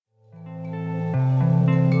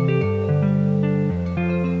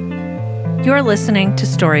You're listening to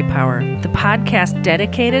Story Power, the podcast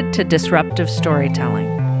dedicated to disruptive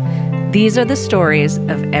storytelling. These are the stories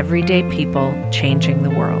of everyday people changing the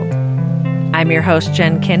world. I'm your host,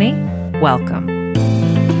 Jen Kinney. Welcome.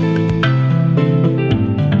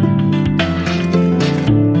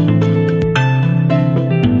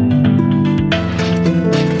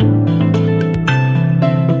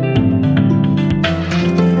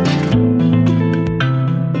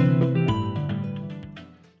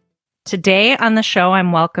 Today on the show,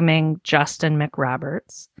 I'm welcoming Justin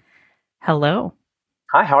McRoberts. Hello.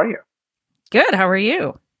 Hi, how are you? Good. How are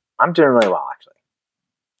you? I'm doing really well, actually.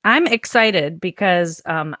 I'm excited because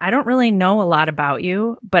I don't really know a lot about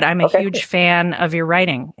you, but I'm a huge fan of your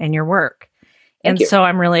writing and your work. Thank you. So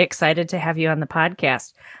I'm really excited to have you on the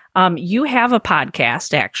podcast. You have a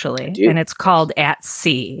podcast, actually, and it's called At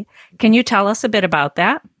Sea. Can you tell us a bit about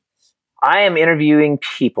that? I am interviewing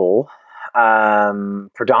people.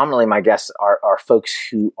 Predominantly, my guests are folks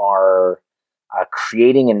who are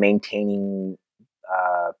creating and maintaining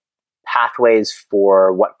pathways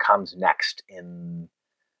for what comes next in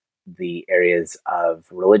the areas of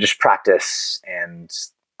religious practice and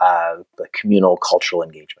the communal cultural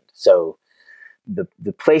engagement. So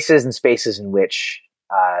the places and spaces in which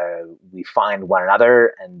we find one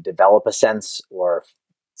another and develop a sense or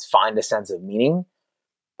find a sense of meaning,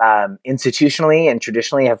 institutionally and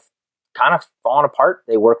traditionally have kind of fallen apart.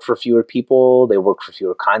 They work for fewer people. They work for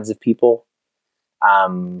fewer kinds of people.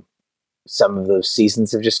 Some of those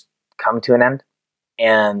seasons have just come to an end.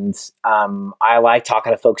 And I like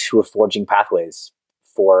talking to folks who are forging pathways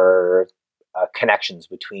for connections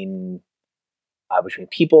between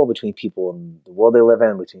people in the world they live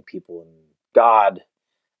in, between people and God.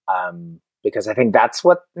 Because I think that's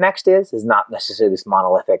what next is not necessarily this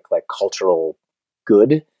monolithic, like cultural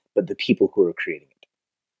good, but the people who are creating it.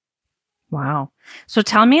 Wow. So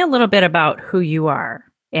tell me a little bit about who you are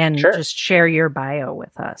and just share your bio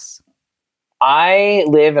with us. I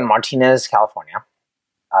live in Martinez, California.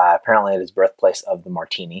 Apparently it is birthplace of the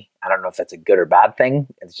martini. I don't know if that's a good or bad thing.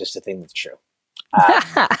 It's just a thing that's true.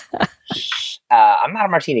 I'm not a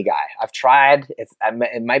martini guy. I've tried.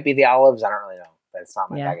 It might be the olives. I don't really know, but it's not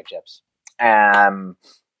my bag of chips. I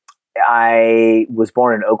was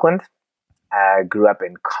born in Oakland. I grew up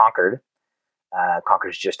in Concord.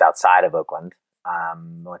 Concord's just outside of Oakland.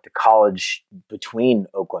 Went to college between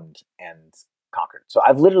Oakland and Concord. So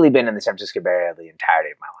I've literally been in the San Francisco Bay Area the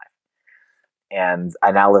entirety of my life. And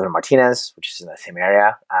I now live in Martinez, which is in the same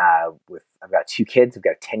area. I've got two kids. I've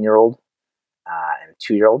got a 10-year-old and a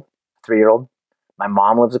 2-year-old, 3-year-old. My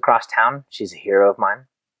mom lives across town. She's a hero of mine.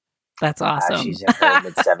 That's awesome. She's in her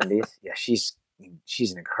mid-70s. Yeah, she's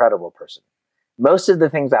an incredible person. Most of the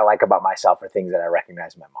things I like about myself are things that I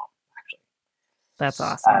recognize in my mom. That's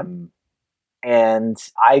awesome. And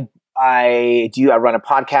I run a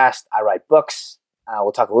podcast. I write books.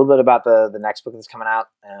 We'll talk a little bit about the next book that's coming out.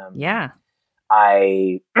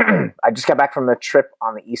 I just got back from a trip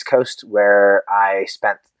on the East Coast where I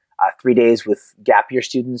spent 3 days with gap year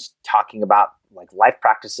students talking about like life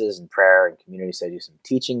practices and prayer and community. So I do some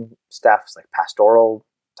teaching stuff, like pastoral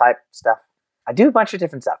type stuff. I do a bunch of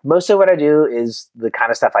different stuff. Most of what I do is the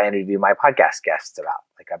kind of stuff I interview my podcast guests about.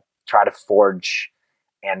 Like I try to forge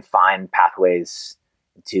and find pathways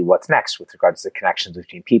to what's next with regards to connections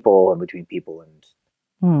between people and between people.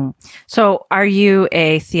 And So are you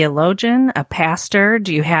a theologian, a pastor?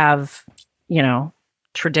 Do you have,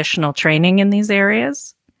 traditional training in these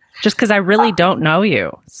areas? Just because I really don't know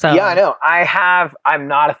you. So yeah, I know. I'm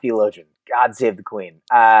not a theologian. God save the queen.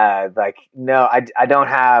 No, I don't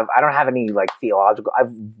have any like theological.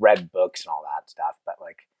 I've read books and all that stuff, but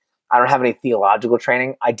like I don't have any theological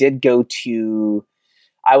training.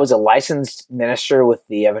 I was a licensed minister with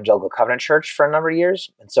the Evangelical Covenant Church for a number of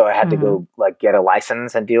years. And so I had to go like get a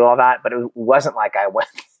license and do all that. But it wasn't like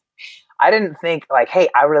I didn't think like, hey,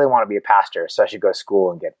 I really want to be a pastor. So I should go to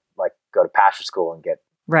school and go to pastor school and get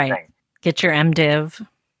Get your MDiv.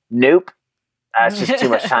 Nope. It's just too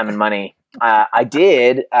much time and money. I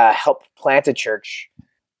did help plant a church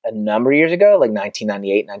a number of years ago, like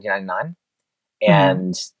 1998, 1999.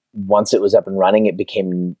 And once it was up and running, it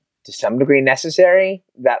became to some degree necessary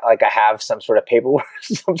that like I have some sort of paperwork,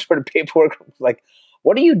 like,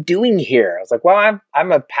 what are you doing here? I was like, well,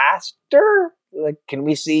 I'm a pastor. Like, can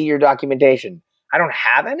we see your documentation? I don't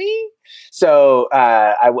have any. So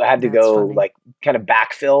I had to go like kind of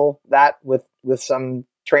backfill that with some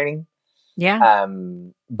training. Yeah.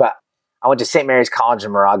 But I went to St. Mary's College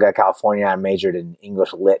in Moraga, California. I majored in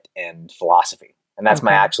English Lit and philosophy. And that's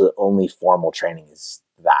my actually only formal training is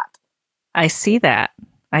that. I see that.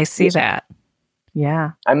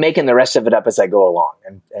 Yeah. I'm making the rest of it up as I go along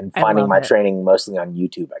and finding my it. training mostly on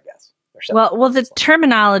YouTube, I guess. Well, the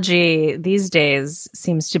terminology these days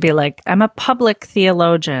seems to be like, I'm a public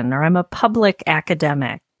theologian or I'm a public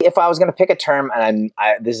academic. If I was going to pick a term, and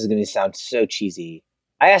this is going to sound so cheesy,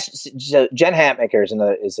 I asked Jen Hatmaker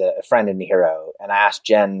is a friend and a hero, and I asked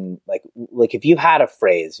Jen like if you had a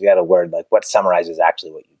phrase, if you had a word, like what summarizes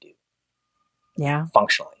actually what you do,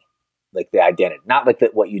 functionally, like the identity, not like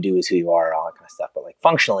that what you do is who you are, all that kind of stuff, but like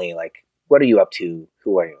functionally, like what are you up to?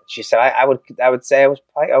 Who are you? She said I would say I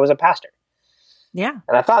was a pastor. Yeah,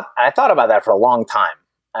 and I thought about that for a long time.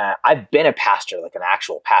 I've been a pastor, like an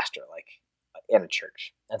actual pastor, like in a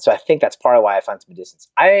church. And so I think that's part of why I find some distance.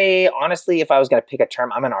 I honestly, if I was going to pick a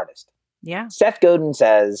term, I'm an artist. Yeah. Seth Godin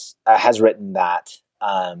has written that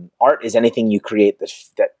art is anything you create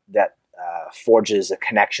that forges a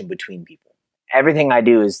connection between people. Everything I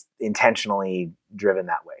do is intentionally driven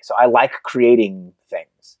that way. So I like creating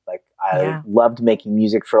things. Like I loved making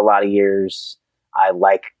music for a lot of years. I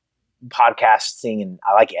like podcasting and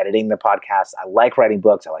I like editing the podcast. I like writing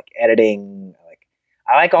books. I like editing.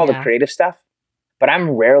 I like all the creative stuff. But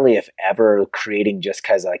I'm rarely, if ever, creating just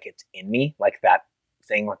because like it's in me, like that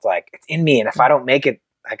thing with like it's in me, and if I don't make it,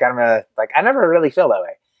 like I never really feel that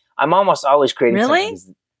way. I'm almost always creating. Really?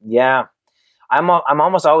 Yeah, I'm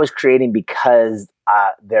almost always creating because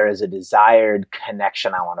there is a desired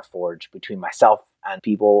connection I want to forge between myself and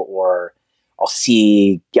people, or I'll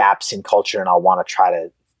see gaps in culture and I'll want to try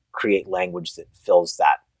to create language that fills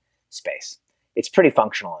that space. It's pretty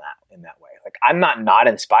functional in that way. Like I'm not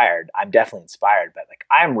inspired. I'm definitely inspired, but like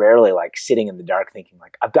I'm rarely like sitting in the dark thinking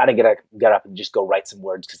like I've got to get up and just go write some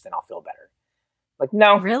words because then I'll feel better. Like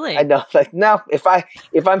no, really, I know. Like no, if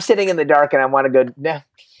I'm sitting in the dark and I want to go, no.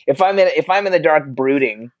 If I'm in the dark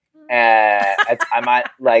brooding, I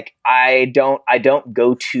don't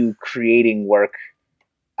go to creating work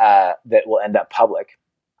that will end up public.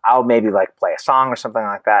 I'll maybe like play a song or something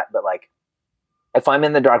like that, but like. If I'm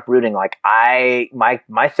in the dark brooding, like my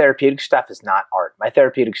therapeutic stuff is not art. My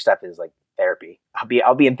therapeutic stuff is like therapy.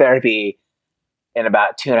 I'll be in therapy in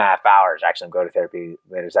about 2.5 hours. Actually, I'm going to therapy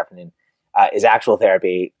later this afternoon. Is actual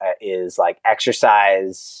therapy is like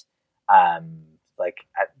exercise.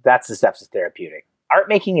 That's the stuff that's therapeutic. Art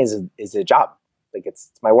making is a job. Like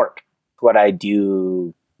it's my work. It's what I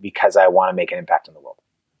do because I want to make an impact on the world.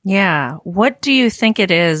 Yeah. What do you think it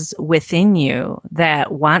is within you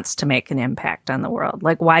that wants to make an impact on the world?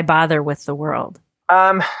 Like, why bother with the world?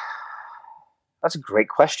 That's a great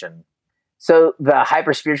question. So the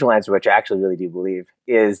hyper spiritual answer, which I actually really do believe,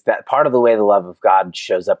 is that part of the way the love of God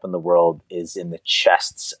shows up in the world is in the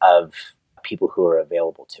chests of people who are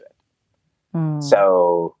available to it. Mm.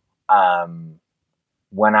 So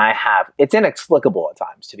when it's inexplicable at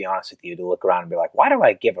times, to be honest with you, to look around and be like, why do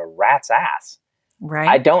I give a rat's ass? Right.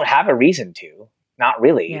 I don't have a reason to, not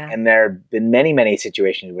really. Yeah. And there have been many, many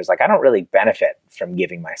situations where it's like, I don't really benefit from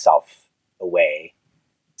giving myself away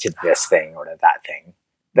to this thing or to that thing,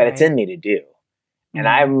 but it's in me to do. And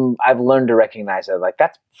I've learned to recognize that like,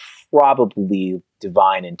 that's probably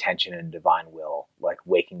divine intention and divine will, like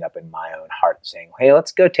waking up in my own heart and saying, hey,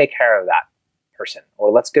 let's go take care of that person,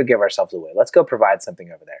 or let's go give ourselves away. Let's go provide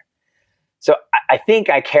something over there. So I think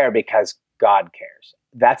I care because God cares.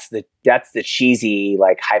 That's the cheesy,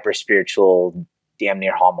 like hyper spiritual, damn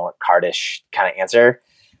near Hallmark cardish kind of answer.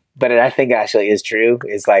 But I think it actually is true.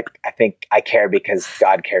 Is like, I think I care because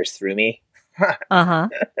God cares through me. Uh-huh.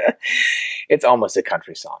 It's almost a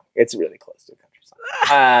country song. It's really close to a country song.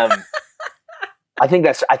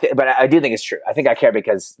 But I do think it's true. I think I care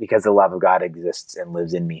because the love of God exists and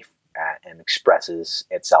lives in me and expresses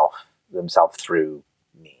themselves through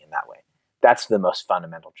me in that way. That's the most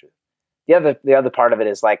fundamental truth. The other part of it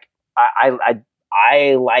is like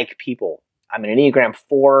I like people. I'm an Enneagram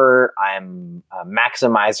 4. I'm a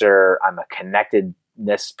maximizer. I'm a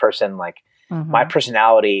connectedness person. Like my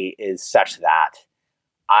personality is such that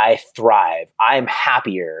I thrive. I'm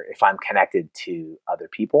happier if I'm connected to other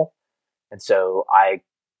people, and so I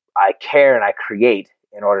care and I create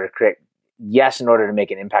in order to create. Yes, in order to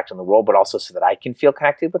make an impact on the world, but also so that I can feel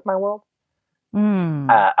connected with my world.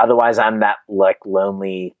 Otherwise, I'm that like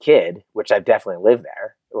lonely kid, which I've definitely lived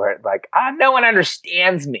there, where like no one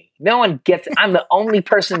understands me. No one gets. I'm the only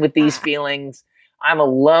person with these feelings. I'm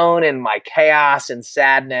alone in my chaos and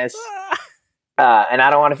sadness, and I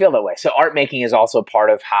don't want to feel that way. So art making is also part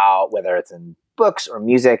of how, whether it's in books or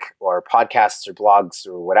music or podcasts or blogs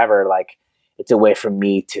or whatever, like it's a way for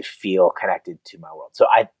me to feel connected to my world. So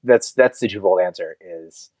that's the twofold answer.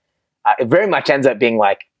 Is it very much ends up being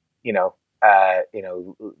like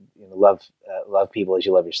love people as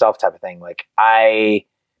you love yourself type of thing. Like I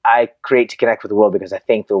I create to connect with the world because I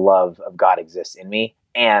think the love of God exists in me,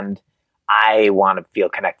 and I want to feel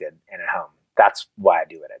connected and at home. That's why I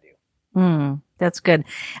do what I do. That's good.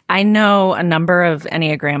 I know a number of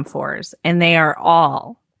Enneagram 4s, and they are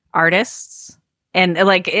all artists. And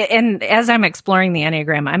and as I'm exploring the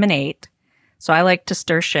Enneagram, I'm an 8, so I like to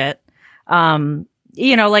stir shit.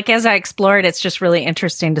 As I explore it, it's just really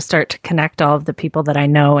interesting to start to connect all of the people that I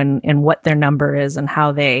know and what their number is and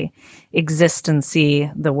how they exist and see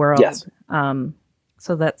the world. Yes.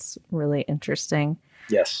 So that's really interesting.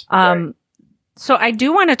 Yes. So I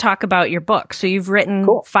do want to talk about your book. So you've written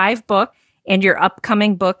 5 books, and your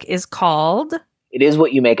upcoming book is called It Is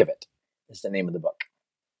What You Make of It, is the name of the book.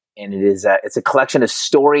 And it's a collection of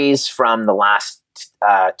stories from the last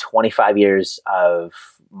 25 years of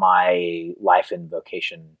my life and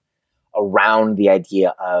vocation around the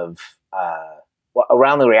idea of,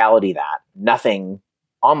 around the reality that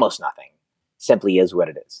almost nothing, simply is what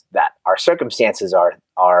it is. That our circumstances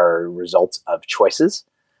are results of choices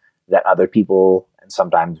that other people and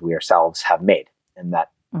sometimes we ourselves have made. And that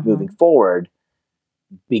moving forward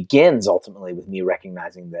begins ultimately with me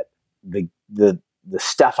recognizing that the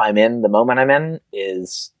stuff I'm in, the moment I'm in,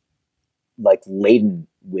 is like laden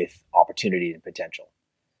with opportunity and potential.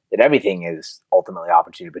 That everything is ultimately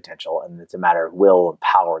opportunity potential, and it's a matter of will and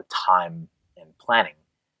power, time, and planning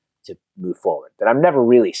to move forward. That I'm never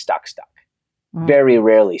really stuck. Very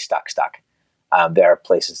rarely stuck. There are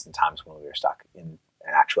places and times when we are stuck in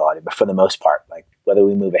actuality, but for the most part, like whether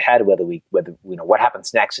we move ahead, whether what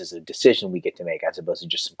happens next is a decision we get to make, as opposed to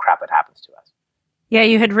just some crap that happens to us. Yeah,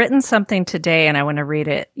 you had written something today, and I want to read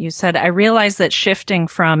it. You said, I realize that shifting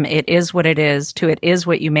from it is what it is to it is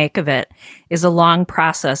what you make of it is a long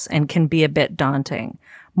process and can be a bit daunting.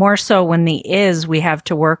 More so when the is we have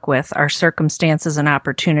to work with, our circumstances and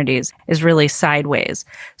opportunities, is really sideways.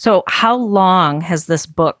 So how long has this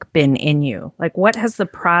book been in you? Like, what has the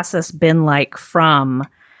process been like from,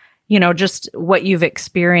 just what you've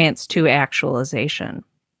experienced to actualization?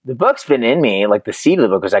 The book's been in me. Like, the seed of the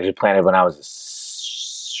book was actually planted when I was a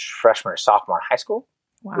freshman or sophomore in high school,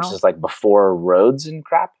 which is like before roads and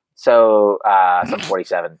crap. So I'm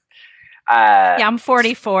 47. I'm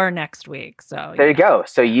 44 next week. So there you go.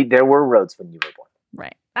 So there were roads when you were born.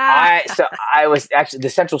 Right. I was actually, the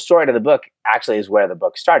central story to the book actually is where the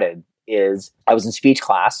book started. Is I was in speech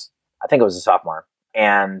class. I think I was a sophomore,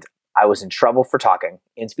 and I was in trouble for talking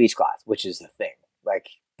in speech class, which is the thing. Like,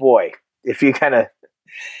 boy, if you're gonna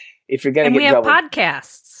get in trouble, we have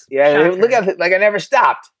podcasts. Yeah, shocker. Look at it. Like, I never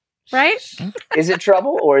stopped. Right? Is it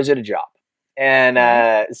trouble or is it a job? And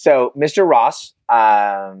so Mr. Ross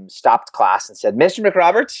stopped class and said, Mr.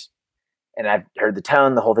 McRoberts, and I've heard the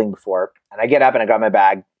tone, the whole thing before. And I get up and I grab my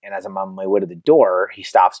bag, and as I'm on my way to the door, he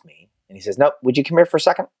stops me and he says, "No, would you come here for a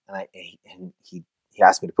second?" And he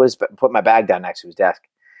asked me to put my bag down next to his desk,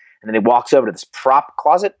 and then he walks over to this prop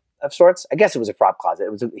closet of sorts. I guess it was a prop closet.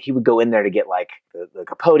 He would go in there to get like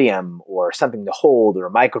a podium or something to hold or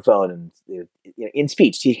a microphone, and in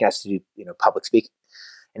speech, teaching us to do public speaking.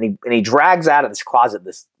 And he drags out of this closet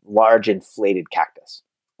this large inflated cactus,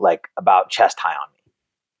 like about chest high on me,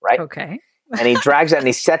 right? Okay. And he drags it and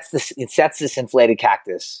he sets this inflated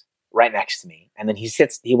cactus right next to me, and then he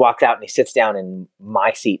walks out and he sits down in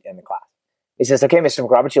my seat in the class. He says, "Okay, Mr.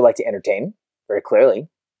 McRoberts, you'd like to entertain very clearly.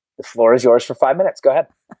 The floor is yours for 5 minutes. Go ahead."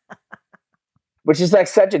 Which is like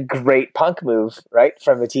such a great punk move, right,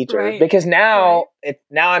 from the teacher. Right. Because now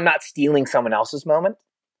I'm not stealing someone else's moment.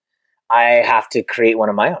 I have to create one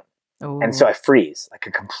of my own. Ooh. And so I freeze, like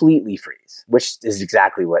a completely freeze, which is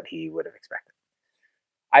exactly what he would have expected.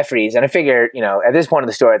 I freeze, and I figure, at this point of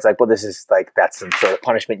the story, it's like, well, this is like, that's some sort of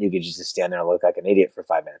punishment. You could just stand there and look like an idiot for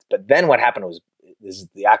 5 minutes. But then what happened was, this is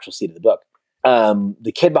the actual seed of the book.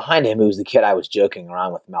 The kid behind him, who was the kid I was joking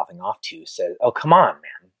around with, mouthing off to, said, "Oh, come on,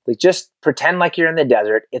 man. Like, just pretend like you're in the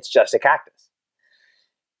desert. It's just a cactus."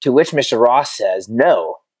 To which Mr. Ross says,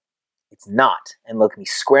 "No, it's not." And looked me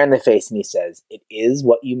square in the face, and he says, "It is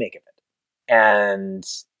what you make of it." And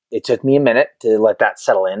it took me a minute to let that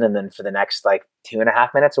settle in. And then for the next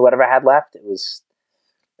 2.5 minutes or whatever I had left, it was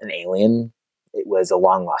an alien. It was a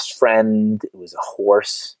long lost friend. It was a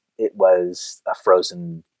horse. It was a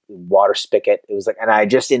frozen water spigot. It was and I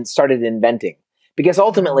just started inventing, because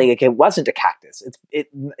ultimately it wasn't a cactus. It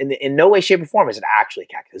in no way, shape, or form is it actually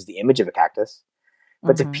a cactus. It's the image of a cactus,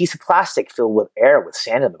 but it's a piece of plastic filled with air with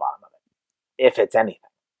sand in the bottom of it, if it's anything.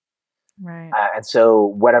 Right. And so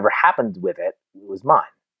whatever happened with it was mine.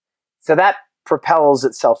 So that propels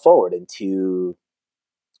itself forward into,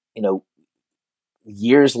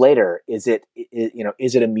 years later. Is it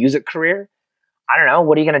a music career? I don't know.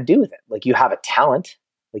 What are you going to do with it? Like, you have a talent.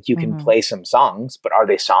 Like you can play some songs, but are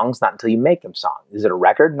they songs? Not until you make them songs. Is it a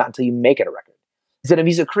record? Not until you make it a record. Is it a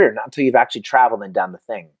music career? Not until you've actually traveled and done the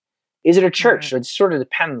thing. Is it a church? It sort of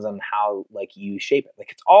depends on how like you shape it.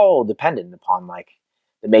 Like it's all dependent upon like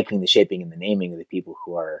the making, the shaping, and the naming of the people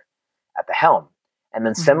who are at the helm. And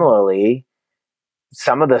then similarly,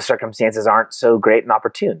 some of the circumstances aren't so great and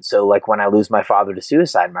opportune. So like when I lose my father to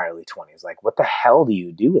suicide in my early 20s, like what the hell do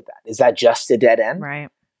you do with that? Is that just a dead end? Right.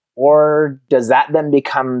 Or does that then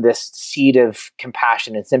become this seed of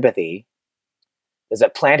compassion and sympathy? Does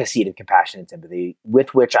it plant a seed of compassion and sympathy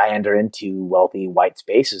with which I enter into wealthy white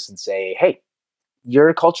spaces and say, hey,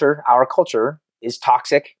 your culture, our culture is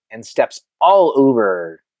toxic and steps all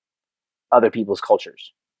over other people's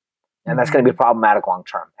cultures. And that's going to be problematic long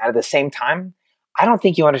term. And at the same time, I don't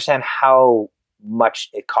think you understand how much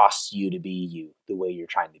it costs you to be you the way you're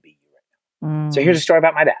trying to be you right now. So here's a story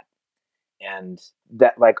about my dad. And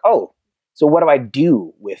that like, oh, so what do I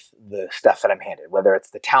do with the stuff that I'm handed? Whether it's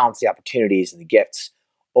the talents, the opportunities, and the gifts,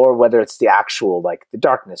 or whether it's the actual, like the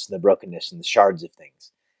darkness and the brokenness and the shards of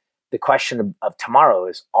things. The question of tomorrow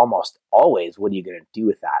is almost always, what are you going to do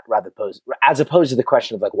with that? As opposed to the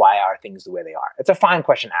question of like, why are things the way they are? It's a fine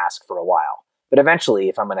question to ask for a while. But eventually,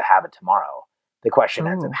 if I'm going to have it tomorrow, the question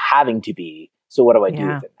ends up having to be, so what do I do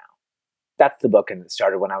with it now? That's the book, and it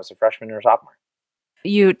started when I was a freshman or a sophomore.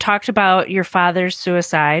 You talked about your father's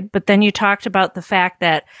suicide, but then you talked about the fact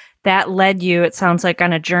that that led you, it sounds like,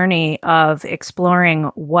 on a journey of exploring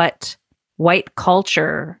what white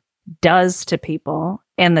culture does to people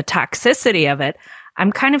and the toxicity of it.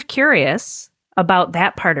 I'm kind of curious about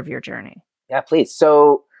that part of your journey. Yeah, please.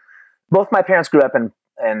 So both my parents grew up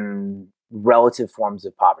in relative forms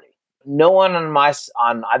of poverty. No one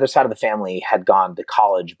on either side of the family had gone to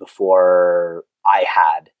college before I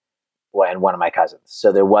had and one of my cousins.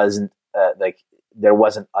 So there wasn't that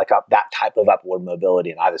type of upward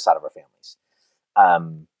mobility in either side of our families.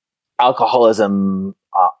 Alcoholism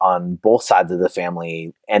on both sides of the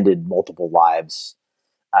family ended multiple lives.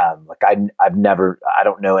 I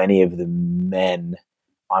don't know any of the men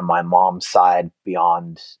on my mom's side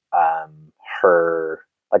beyond her.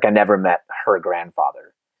 Like I never met her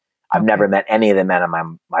grandfather. I've never met any of the men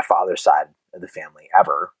on my father's side of the family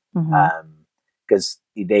ever. Because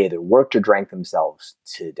they either worked or drank themselves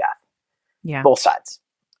to death. Yeah. Both sides.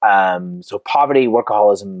 So poverty,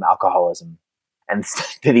 workaholism, alcoholism, and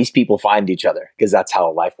these people find each other because that's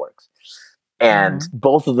how life works. And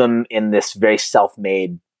both of them in this very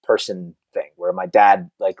self-made person thing where my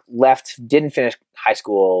dad didn't finish high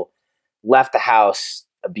school, left the house,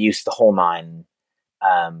 abused the whole nine,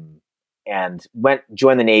 and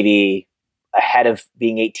joined the Navy ahead of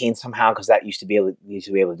being 18 somehow because that used to be able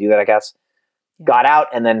to do that, I guess. Got out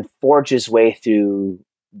and then forged his way through,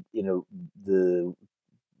 the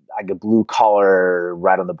blue collar,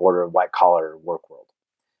 right on the border of white collar work world.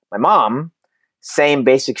 My mom, same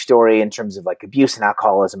basic story in terms of like abuse and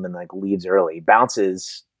alcoholism, and like leaves early,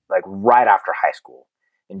 bounces like right after high school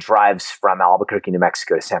and drives from Albuquerque, New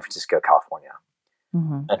Mexico to San Francisco, California.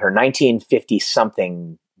 And her 1950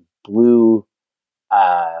 something blue,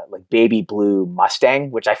 baby blue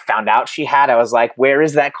Mustang, which I found out she had. I was like, where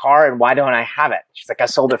is that car and why don't I have it? She's like, I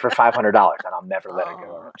sold it for $500 and I'll never let it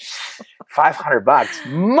go. $500,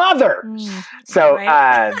 mother. So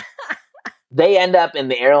they end up in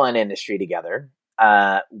the airline industry together,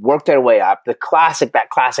 work their way up. That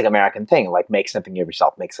classic American thing, like make something of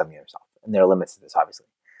yourself. And there are limits to this, obviously.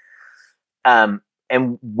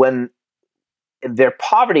 And when their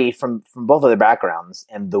poverty from both of their backgrounds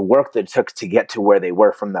and the work that it took to get to where they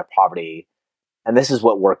were from their poverty, and this is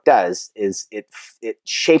what work does, is it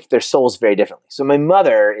shaped their souls very differently. So my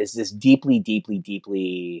mother is this deeply, deeply,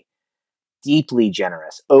 deeply, deeply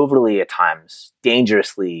generous, overly at times,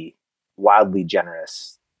 dangerously, wildly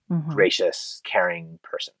generous, gracious, caring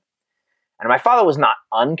person. And my father was not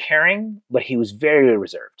uncaring, but he was very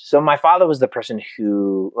reserved. So my father was the person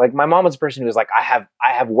who, like, my mom was the person who was like, I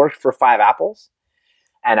have worked for 5 apples,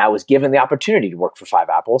 and I was given the opportunity to work for 5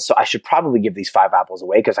 apples, so I should probably give these 5 apples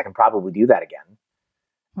away because I can probably do that again.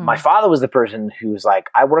 My father was the person who was like,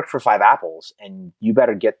 I worked for 5 apples, and you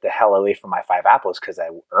better get the hell away from my 5 apples because I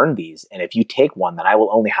earned these, and if you take one, then I will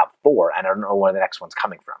only have 4, and I don't know where the next one's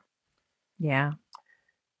coming from. Yeah.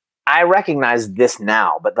 I recognize this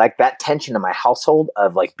now, but like that tension in my household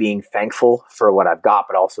of like being thankful for what I've got,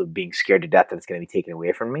 but also being scared to death that it's going to be taken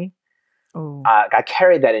away from me. I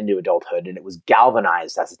carried that into adulthood, and it was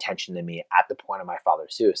galvanized as a tension in me at the point of my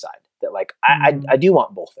father's suicide. That like I do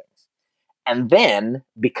want both things, and then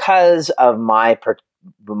because of my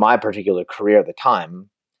particular career at the time,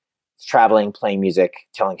 traveling, playing music,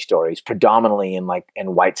 telling stories, predominantly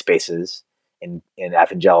in white spaces, in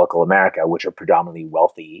evangelical America, which are predominantly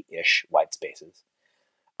wealthy-ish white spaces,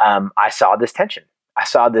 I saw this tension. I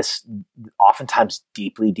saw this oftentimes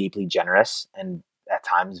deeply, deeply generous and at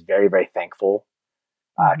times very, very thankful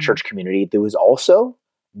church community that was also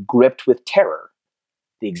gripped with terror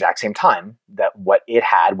the exact same time that what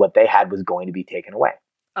they had was going to be taken away.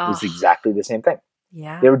 It was exactly the same thing.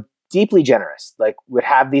 Yeah. They were deeply generous, like would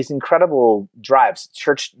have these incredible drives.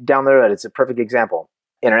 Church down the road, it's a perfect example.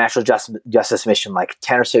 International Justice Mission, like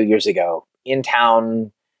 10 or so years ago, in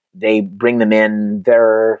town, they bring them in.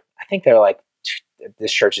 I think they're like,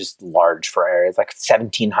 this church is large for areas, like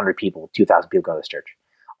 1,700 people, 2,000 people go to this church.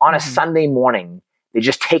 On a Sunday morning, they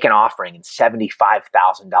just take an offering and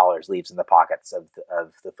 $75,000 leaves in the pockets of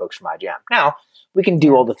the folks from IJM. Now, we can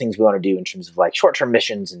do all the things we want to do in terms of like short-term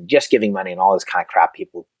missions and just giving money and all this kind of crap.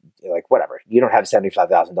 People like, whatever. You don't have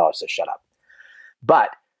 $75,000, so shut up.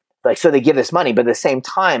 But like, so they give this money, but at the same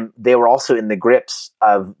time, they were also in the grips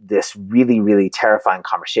of this really, really terrifying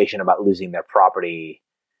conversation about losing their property.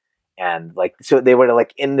 And like, so they were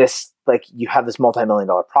like in this, like you have this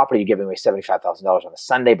multi-million-dollar property, you're giving away $75,000 on a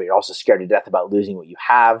Sunday, but you're also scared to death about losing what you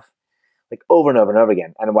have, like over and over and over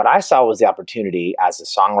again. And what I saw was the opportunity as a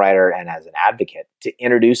songwriter and as an advocate to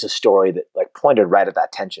introduce a story that like pointed right at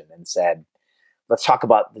that tension and said, let's talk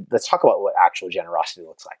about what actual generosity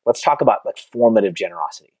looks like. Let's talk about like formative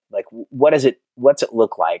generosity. Like what's it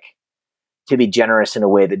look like to be generous in a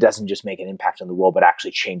way that doesn't just make an impact on the world, but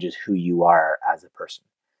actually changes who you are as a person.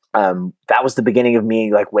 That was the beginning of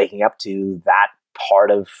me like waking up to that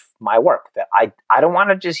part of my work, that I don't want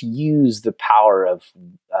to just use the power of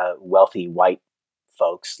wealthy white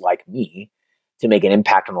folks like me to make an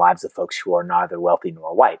impact on the lives of folks who are neither wealthy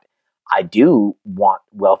nor white. I do want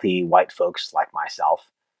wealthy white folks like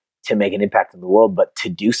myself to make an impact in the world, but to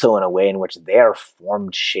do so in a way in which they are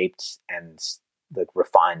formed, shaped, and like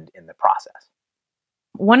refined in the process.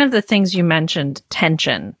 One of the things you mentioned,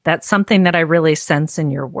 tension, that's something that I really sense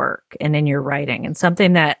in your work and in your writing, and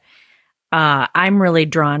something that I'm really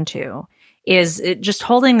drawn to is just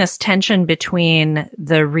holding this tension between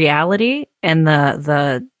the reality and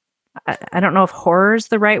the I don't know if horror is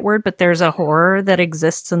the right word, but there's a horror that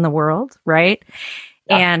exists in the world, right?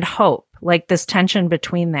 Yeah. And hope, like this tension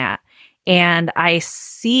between that. And I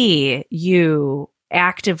see you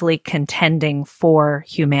actively contending for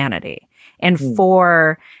humanity and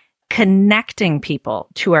for connecting people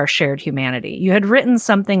to our shared humanity. You had written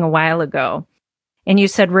something a while ago, and you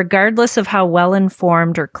said, regardless of how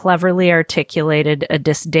well-informed or cleverly articulated a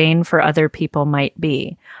disdain for other people might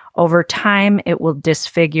be, over time, it will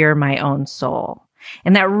disfigure my own soul.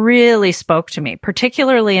 And that really spoke to me,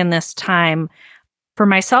 particularly in this time for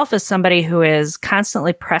myself as somebody who is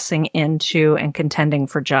constantly pressing into and contending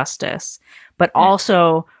for justice, but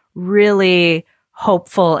also really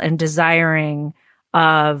hopeful and desiring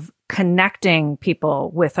of connecting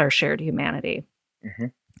people with our shared humanity,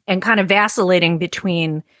 and kind of vacillating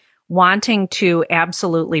between wanting to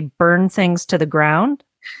absolutely burn things to the ground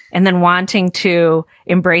and then wanting to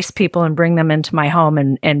embrace people and bring them into my home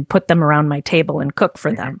and put them around my table and cook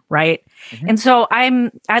for them. Right. And so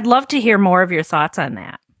I'd love to hear more of your thoughts on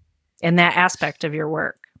that and that aspect of your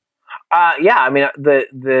work. Yeah. I mean,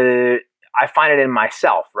 I find it in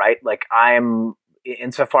myself, right? Like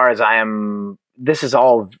insofar as this is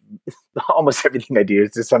all, almost everything I do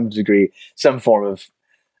is to some degree, some form of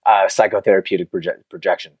psychotherapeutic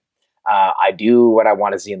projection. I do what I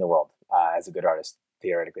want to see in the world, as a good artist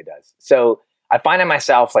theoretically does. So I find in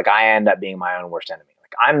myself, like I end up being my own worst enemy.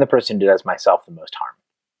 Like I'm the person who does myself the most harm.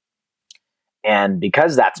 And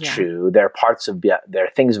because that's true, there are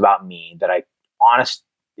things about me that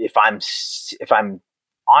if I'm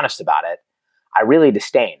honest about it, I really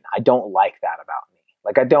disdain. I don't like that about me.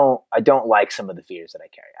 Like I don't like some of the fears that I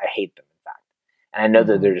carry. I hate them, in fact. And I know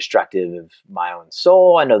that they're destructive of my own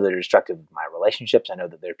soul. I know that they're destructive of my relationships. I know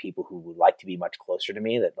that there are people who would like to be much closer to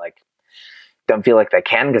me that like don't feel like they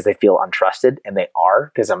can because they feel untrusted, and they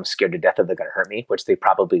are, because I'm scared to death that they're going to hurt me, which they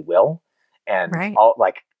probably will. And all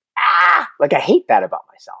like I hate that about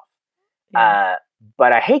myself. Yeah.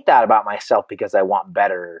 But I hate that about myself because I want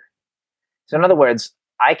better. So in other words,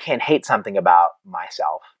 I can hate something about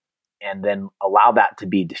myself and then allow that to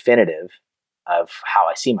be definitive of how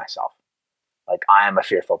I see myself. Like I am a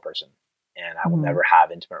fearful person and I will never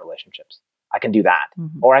have intimate relationships. I can do that.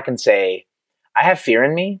 Or I can say, I have fear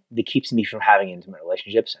in me that keeps me from having intimate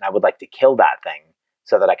relationships, and I would like to kill that thing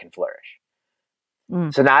so that I can flourish.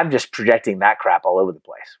 So now I'm just projecting that crap all over the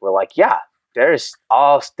place. We're like, yeah, there's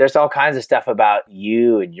all kinds of stuff about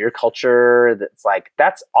you and your culture that's like,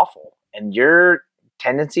 that's awful. And your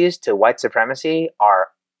tendencies to white supremacy are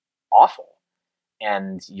awful.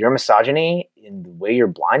 And your misogyny in the way you're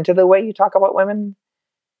blind to the way you talk about women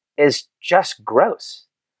is just gross.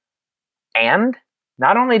 And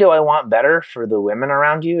not only do I want better for the women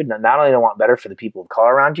around you, not only do I want better for the people of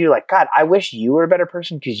color around you, like, God, I wish you were a better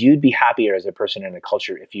person because you'd be happier as a person in a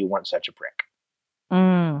culture if you weren't such a prick.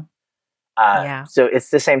 Yeah. So it's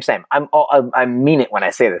the same. I mean it when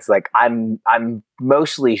I say this. Like, I'm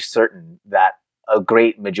mostly certain that a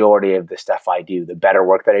great majority of the stuff I do, the better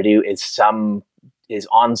work that I do, is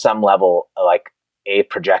on some level like a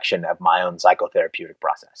projection of my own psychotherapeutic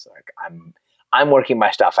process. Like, I'm working my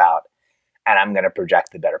stuff out, and I'm going to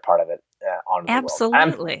project the better part of it onto the world.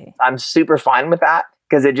 Absolutely. I'm super fine with that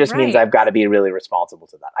because it just means Right. I've got to be really responsible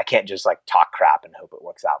to that. I can't just like talk crap and hope it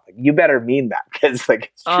works out. Like, you better mean that because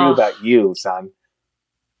like it's true about you, son.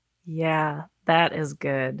 Yeah, that is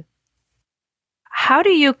good. How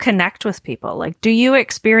do you connect with people? Like, do you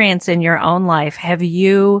experience in your own life, have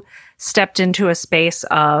you stepped into a space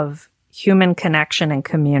of human connection and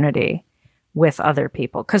community with other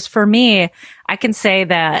people? Because for me, I can say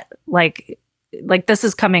that like this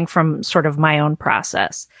is coming from sort of my own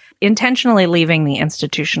process, intentionally leaving the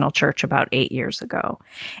institutional church about 8 years ago,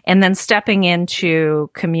 and then stepping into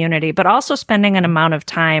community, but also spending an amount of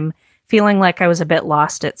time feeling like I was a bit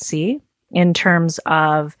lost at sea in terms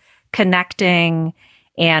of connecting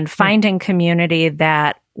and finding community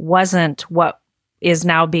that wasn't what is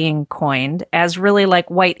now being coined as really like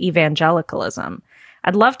white evangelicalism.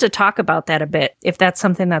 I'd love to talk about that a bit, if that's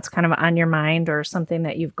something that's kind of on your mind or something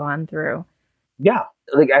that you've gone through. Yeah.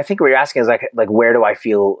 Like, I think what you're asking is like where do I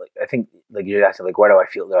feel, I think like you're asking, like, where do I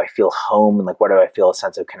feel home? And like, where do I feel a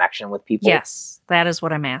sense of connection with people? Yes, that is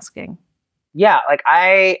what I'm asking. Yeah. Like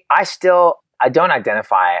I don't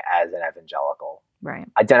identify as an evangelical. Right.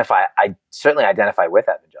 I certainly identify with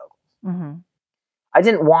evangelicals. Mm-hmm. I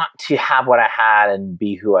didn't want to have what I had and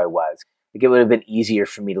be who I was. Like, it would have been easier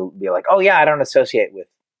for me to be like, oh yeah, I don't associate with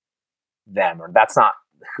them, or that's not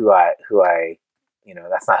who I,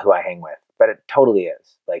 that's not who I hang with. But it totally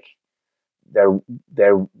is. Like,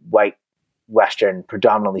 they're white, Western,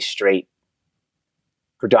 predominantly straight,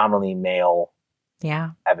 predominantly male,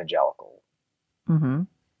 evangelical. Mm-hmm.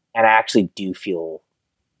 And I actually do feel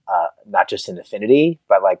not just an affinity,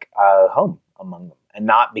 but like home among them. And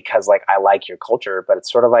not because like I like your culture, but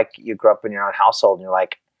it's sort of like you grew up in your own household and you're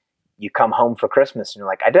like, you come home for Christmas and you're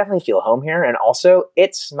like, I definitely feel home here. And also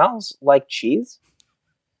it smells like cheese.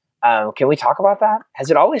 Can we talk about that? Has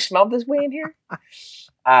it always smelled this way in here?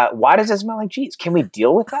 Why does it smell like cheese? Can we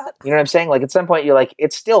deal with that? You know what I'm saying? Like, at some point you're like,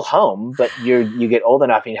 it's still home, but you get old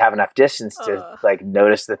enough and you have enough distance to like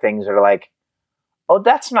notice the things that are like, oh,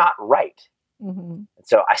 that's not right. Mm-hmm.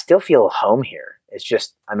 So I still feel home here. It's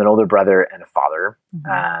just, I'm an older brother and a father.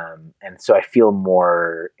 Mm-hmm. And so I feel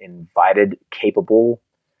more invited, capable,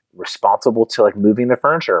 responsible to like moving the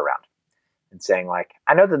furniture around and saying like,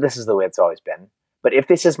 I know that this is the way it's always been, but if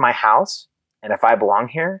this is my house and if I belong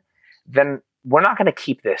here, then we're not going to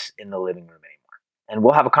keep this in the living room anymore. And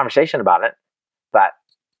we'll have a conversation about it, but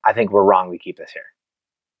I think we're wrong to keep this here.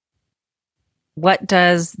 What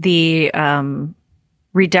does the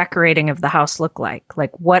redecorating of the house look like?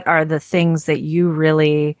 Like, what are the things that you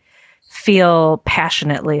really feel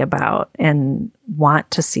passionately about and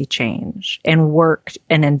want to see change and work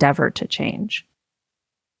and endeavor to change?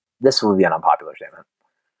 This will be an unpopular statement.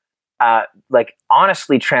 Like,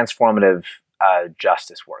 honestly, transformative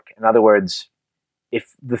justice work. In other words,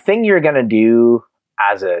 if the thing you're going to do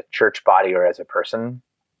as a church body or as a person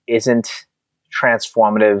isn't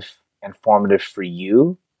transformative and formative for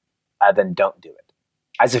you, then don't do it.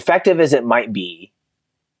 As effective as it might be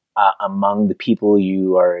among the people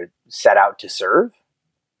you are set out to serve,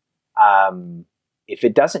 if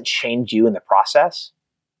it doesn't change you in the process,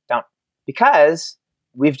 don't. Because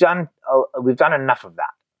we've done enough of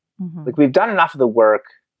that. Mm-hmm. Like, we've done enough of the work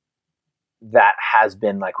that has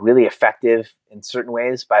been like really effective in certain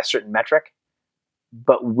ways by a certain metric,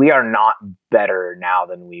 but we are not better now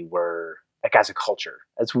than we were like as a culture,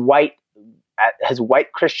 as white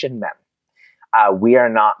Christian men. We are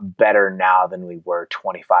not better now than we were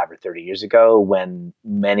 25 or 30 years ago when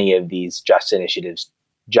many of these justice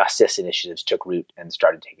initiatives took root and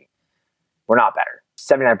started taking. We're not better.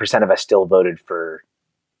 79% of us still voted for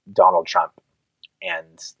Donald Trump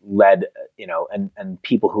and led, and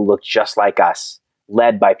people who looked just like us,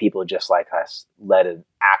 led by people just like us, led an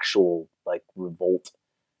actual like revolt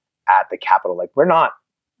at the Capitol. Like, we're not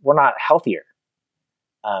healthier.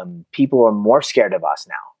 People are more scared of us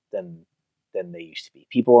now than they used to be.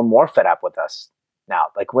 People are more fed up with us now.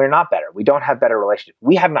 Like, we're not better. We don't have better relationships.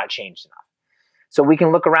 We have not changed enough. So we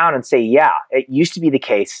can look around and say, yeah, it used to be the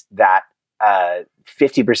case that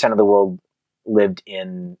 50% of the world lived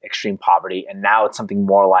in extreme poverty. And now it's something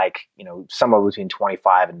more like, somewhere between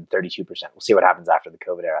 25 and 32%. We'll see what happens after the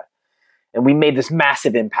COVID era. And we made this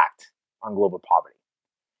massive impact on global poverty.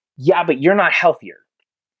 Yeah, but you're not healthier.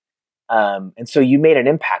 And so you made an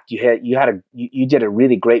impact. You did a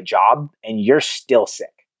really great job, and you're still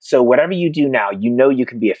sick. So whatever you do now, you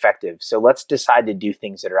can be effective. So let's decide to do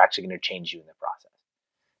things that are actually going to change you in the process.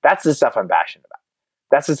 That's the stuff I'm passionate about.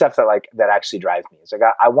 That's the stuff that actually drives me. It's like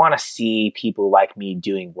I want to see people like me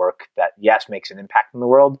doing work that, yes, makes an impact in the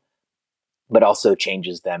world, but also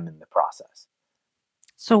changes them in the process.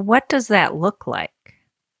 So what does that look like?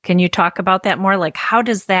 Can you talk about that more? Like, how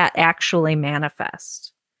does that actually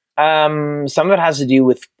manifest? Some of it has to do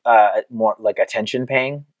with more like attention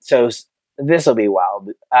paying. So this will be wild.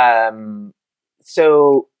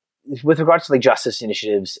 So with regards to like justice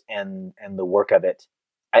initiatives and the work of it,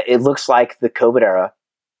 it looks like the COVID era,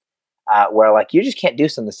 where like you just can't do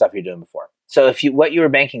some of the stuff you're doing before. So what you were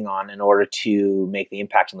banking on in order to make the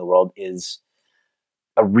impact in the world is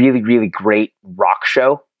a really, really great rock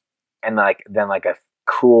show, and then a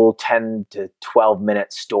cool 10 to 12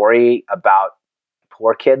 minute story about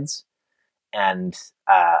poor kids, and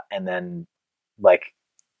then like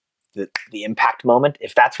the impact moment.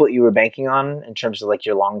 If that's what you were banking on in terms of like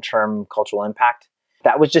your long-term cultural impact,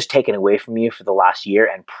 that was just taken away from you for the last year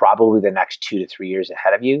and probably the next 2 to 3 years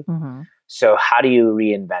ahead of you. Mm-hmm. So how do you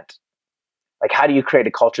reinvent? Like, how do you create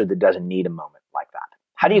a culture that doesn't need a moment like that?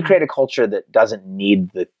 How do you create a culture that doesn't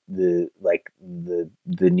need the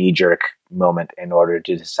knee-jerk moment in order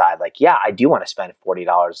to decide, like, yeah, I do want to spend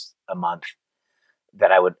 $40 a month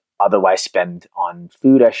that I would otherwise spend on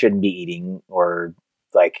food I shouldn't be eating or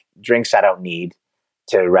like drinks I don't need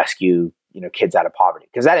to rescue, kids out of poverty.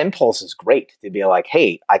 Because that impulse is great to be like,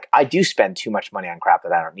 hey, I do spend too much money on crap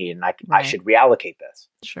that I don't need, and I should reallocate this.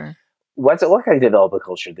 Sure. What's it look like to develop a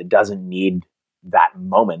culture that doesn't need that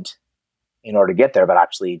moment in order to get there, but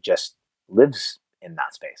actually just lives in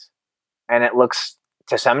that space? And it looks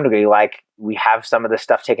to some degree like we have some of this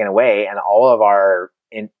stuff taken away, and all of our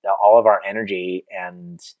energy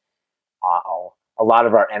and a lot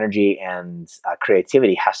of our energy and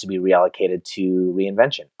creativity has to be reallocated to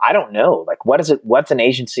reinvention. I don't know, like, what's an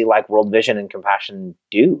agency like World Vision and Compassion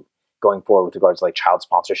do going forward with regards to like child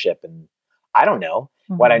sponsorship? And I don't know.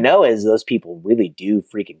 Mm-hmm. What I know is those people really do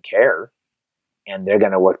freaking care, and they're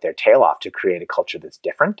going to work their tail off to create a culture that's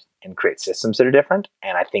different and create systems that are different.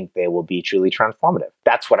 And I think they will be truly transformative.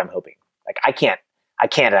 That's what I'm hoping. Like, I can't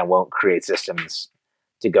and I won't create systems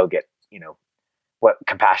to go get, what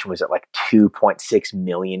Compassion was at, like 2.6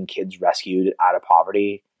 million kids rescued out of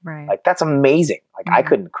poverty. Right. Like, that's amazing. Like, I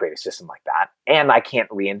couldn't create a system like that, and I can't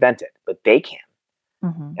reinvent it, but they can.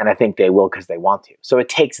 Mm-hmm. And I think they will because they want to. So it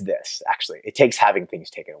takes this, actually. It takes having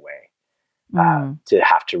things taken away to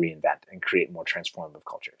have to reinvent and create more transformative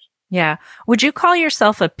cultures. Yeah. Would you call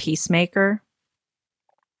yourself a peacemaker?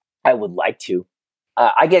 I would like to.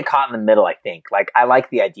 I get caught in the middle, I think. Like, I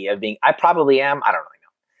like the idea of being, I probably am. I don't really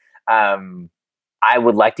know. I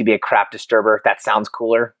would like to be a crap disturber. That sounds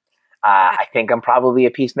cooler. I think I'm probably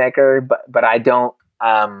a peacemaker, but I don't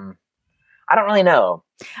really know.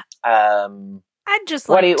 I'd just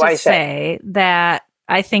like to say that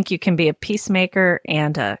I think you can be a peacemaker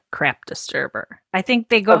and a crap disturber. I think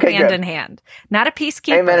they go hand in hand. Not a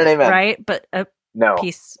peacekeeper, amen. right? But a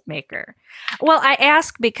peacemaker. Well, I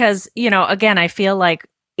ask because, again, I feel like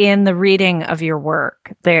in the reading of your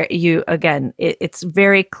work, it's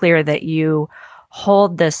very clear that you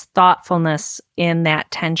hold this thoughtfulness in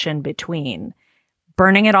that tension between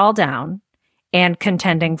burning it all down and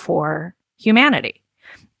contending for humanity.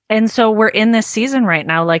 And so we're in this season right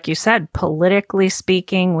now, like you said, politically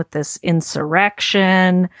speaking, with this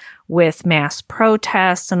insurrection, with mass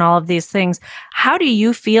protests and all of these things. How do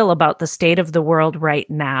you feel about the state of the world right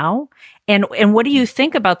now? And what do you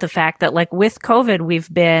think about the fact that, like, with COVID,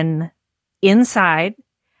 we've been inside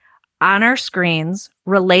on our screens,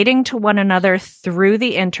 relating to one another through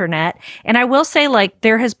the internet. And I will say, like,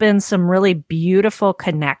 there has been some really beautiful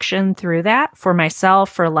connection through that for myself,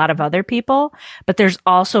 for a lot of other people. But there's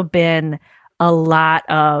also been a lot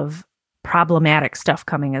of problematic stuff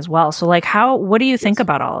coming as well. So, like, what do you think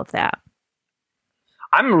about all of that?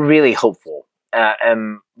 I'm really hopeful.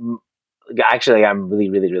 Actually, I'm really,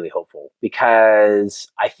 really, really hopeful,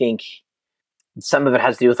 because I think some of it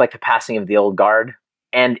has to do with like the passing of the old guard.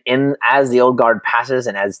 And as the old guard passes,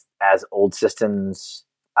 and as old systems,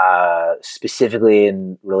 specifically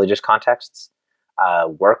in religious contexts,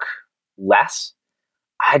 work less,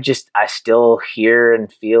 I still hear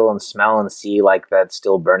and feel and smell and see like that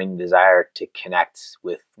still burning desire to connect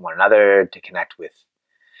with one another, to connect with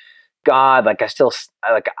God. Like,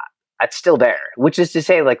 I That's still there, which is to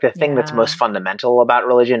say, like, the thing that's most fundamental about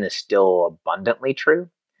religion is still abundantly true.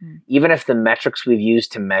 Even if the metrics we've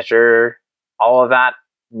used to measure all of that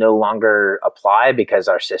no longer apply because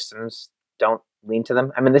our systems don't lean to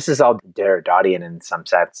them. I mean, this is all Derridian in some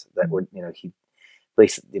sense, that we're, he,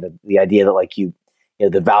 the idea that, like,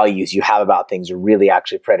 the values you have about things are really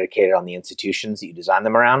actually predicated on the institutions that you design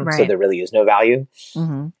them around. Right. So there really is no value.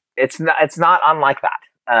 Mm-hmm. It's not unlike that.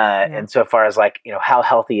 And so far as, like, how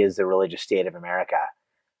healthy is the religious state of America?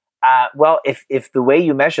 Well, if the way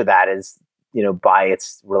you measure that is, by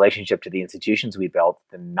its relationship to the institutions we built,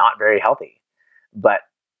 then not very healthy. But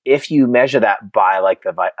if you measure that by, like,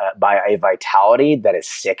 by a vitality that is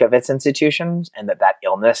sick of its institutions, and that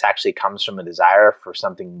illness actually comes from a desire for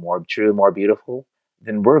something more true, more beautiful,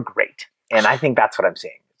 then we're great. And I think that's what I'm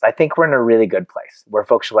seeing. I think we're in a really good place where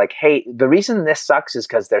folks are like, hey, the reason this sucks is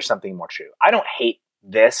because there's something more true. I don't hate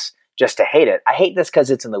this just to hate it. I hate this because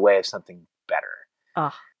it's in the way of something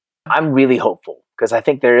better. I'm really hopeful because I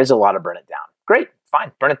think there is a lot of burn it down. Great,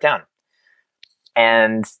 fine, burn it down.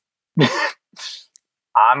 And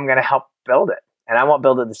I'm going to help build it. And I won't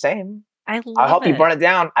build it the same. I'll help you burn it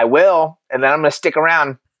down. I will. And then I'm going to stick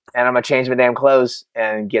around and I'm going to change my damn clothes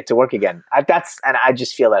and get to work again. And I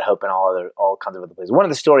just feel that hope in all kinds of other places. One of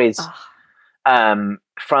the stories from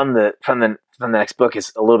the next book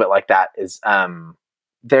is a little bit like that. Is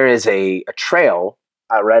there is a trail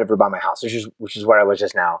right over by my house, which is where I was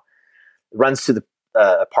just now. It runs to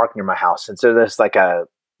a park near my house, and so there's like a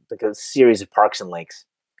series of parks and lakes,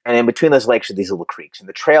 and in between those lakes are these little creeks, and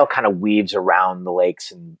the trail kind of weaves around the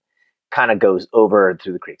lakes and kind of goes over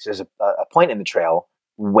through the creeks. There's a point in the trail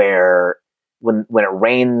where when it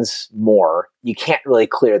rains more, you can't really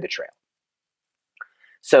clear the trail.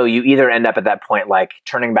 So you either end up at that point like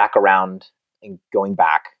turning back around and going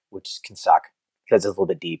back, which can suck because it's a little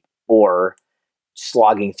bit deep, or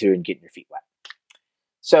slogging through and getting your feet wet.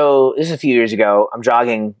 So this is a few years ago. I'm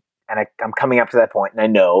jogging and I'm coming up to that point, and I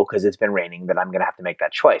know because it's been raining that I'm going to have to make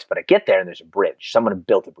that choice. But I get there and there's a bridge. Someone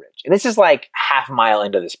built a bridge, and this is like half a mile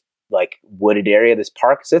into this like wooded area, this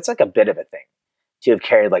park. So it's like a bit of a thing to have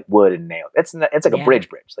carried like wood and nails. It's like a bridge,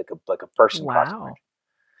 like a person crossing the bridge.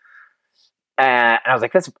 And I was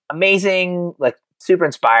like, that's amazing, like super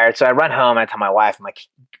inspired. So I run home and I tell my wife, I'm like,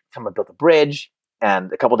 someone built a bridge.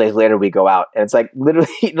 And a couple days later we go out and it's like literally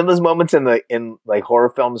those moments in like horror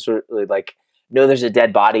films where like, no, there's a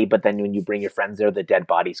dead body, but then when you bring your friends there, the dead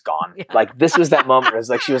body's gone. Yeah. Like this was that moment. It was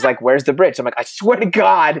like, she was like, where's the bridge? I'm like, I swear to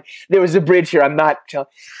God, there was a bridge here. I'm not telling.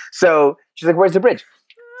 So she's like, where's the bridge?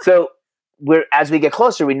 So as we get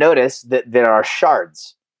closer, we notice that there are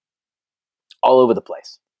shards all over the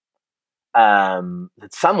place. That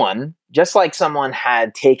someone, just like someone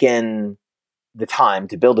had taken the time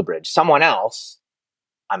to build a bridge, someone else,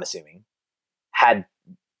 I'm assuming, had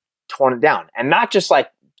torn it down. And not just like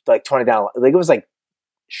torn it down, like it was like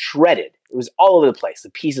shredded. It was all over the place. The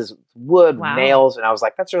pieces, wood, nails. And I was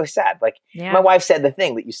like, that's really sad. Like my wife said the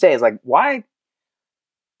thing that you say is like, why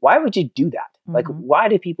would you do that? Mm-hmm. Like, why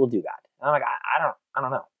do people do that? And I'm like, I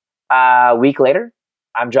don't know. A week later,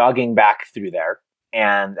 I'm jogging back through there.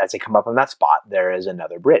 And as I come up on that spot, there is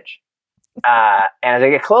another bridge. And as I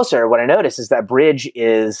get closer, what I notice is that bridge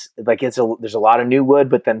is like, there's a lot of new wood,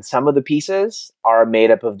 but then some of the pieces are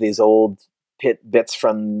made up of these old bits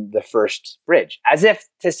from the first bridge. As if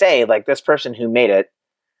to say, like, this person who made it,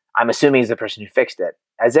 I'm assuming is the person who fixed it.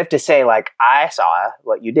 As if to say, like, I saw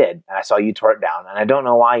what you did, and I saw you tore it down, and I don't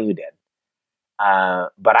know why you did.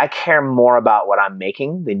 But I care more about what I'm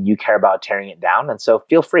making than you care about tearing it down. And so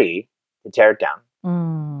feel free to tear it down.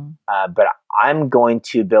 But I'm going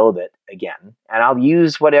to build it again, and I'll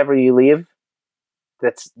use whatever you leave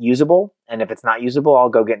that's usable. And if it's not usable, I'll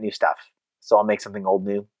go get new stuff. So I'll make something old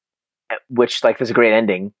new, which like there's a great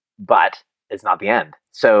ending, but it's not the end.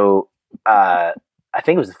 So I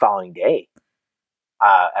think it was the following day,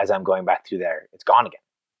 as I'm going back through there, it's gone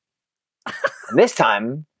again. And this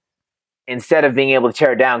time, instead of being able to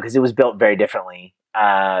tear it down, because it was built very differently,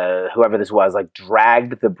 whoever this was like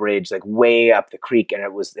dragged the bridge like way up the creek, and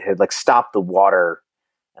it had like stopped the water,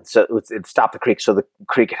 and so it stopped the creek, so the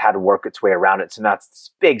creek had to work its way around it. So now it's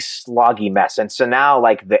this big sloggy mess, and so now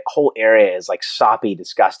like the whole area is like soppy,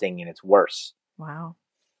 disgusting, and it's worse. Wow.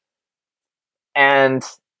 And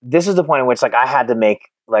this is the point in which like I had to make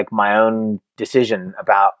like my own decision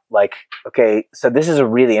about like, okay, so this is a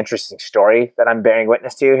really interesting story that I'm bearing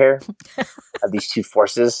witness to here of these two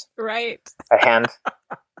forces right at hand.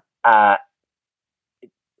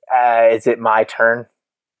 Is it my turn?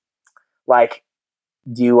 Like,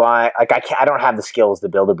 I don't have the skills to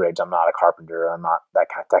build a bridge. I'm not a carpenter. I'm not that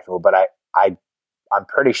kind of technical, but I'm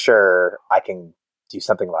pretty sure I can do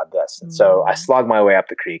something about this. And so I slogged my way up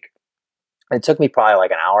the creek. It took me probably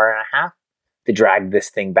like an hour and a half to drag this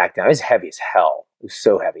thing back down. It was heavy as hell. It was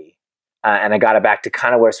so heavy. And I got it back to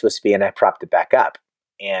kind of where it's supposed to be, and I propped it back up.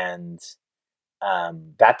 And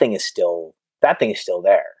that thing is still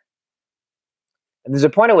there. And there's a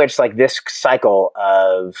point at which like this cycle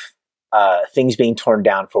of things being torn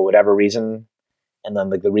down for whatever reason, and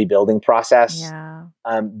then like the rebuilding process. Yeah.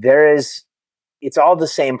 It's all the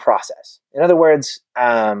same process. In other words,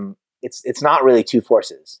 it's not really two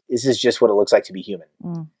forces. This is just what it looks like to be human.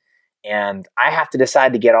 And I have to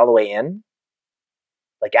decide to get all the way in,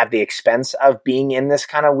 like at the expense of being in this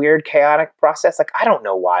kind of weird, chaotic process. Like, I don't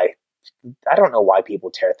know why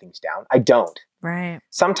people tear things down. I don't. Right.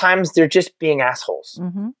 Sometimes they're just being assholes,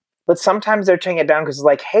 but sometimes they're tearing it down because it's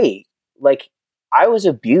like, hey, like I was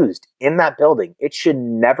abused in that building. It should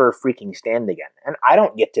never freaking stand again. And I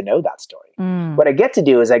don't get to know that story. What I get to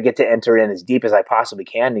do is I get to enter in as deep as I possibly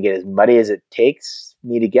can to get as muddy as it takes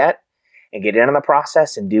me to get, and get in on the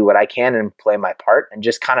process and do what I can and play my part, and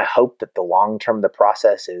just kind of hope that the long term of the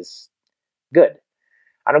process is good.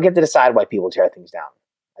 I don't get to decide why people tear things down.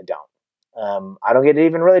 I don't. I don't get to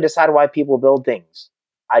even really decide why people build things.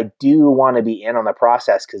 I do want to be in on the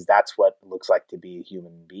process because that's what it looks like to be a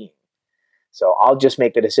human being. So I'll just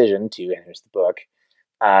make the decision to, and here's the book,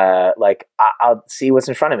 I'll see what's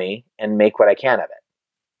in front of me and make what I can of it.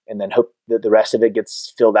 And then hope that the rest of it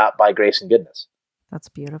gets filled out by grace and goodness. That's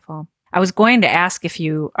beautiful. I was going to ask if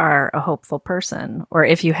you are a hopeful person or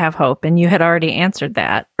if you have hope, and you had already answered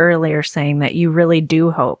that earlier, saying that you really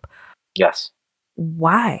do hope. Yes.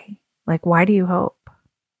 Why? Like, why do you hope?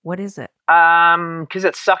 What is it? Because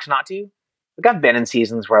it sucks not to. Like, I've been in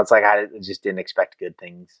seasons where it's like I just didn't expect good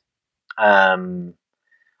things. I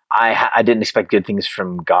didn't expect good things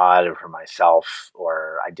from God or from myself,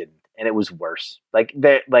 or I didn't, and it was worse. Like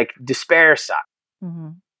despair sucks.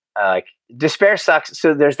 Despair sucks.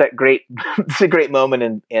 So there's that great, it's a great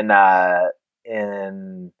moment in Dark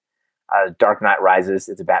Knight Rises.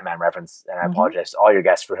 It's a Batman reference, and I apologize to all your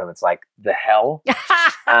guests for whom it's like the hell.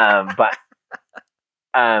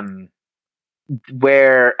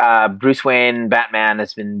 Where Bruce Wayne, Batman,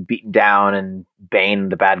 has been beaten down, and Bane,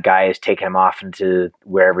 the bad guy, has taken him off into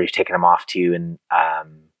wherever he's taken him off to, and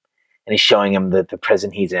he's showing him the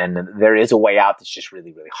prison he's in, and there is a way out that's just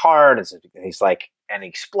really, really hard. And so he's like, and he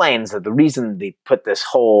explains that the reason they put this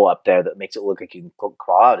hole up there that makes it look like you can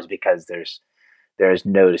crawl out is because there's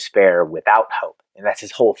no despair without hope, and that's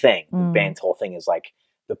his whole thing. Bane's whole thing is like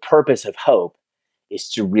the purpose of hope is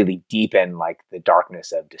to really deepen like the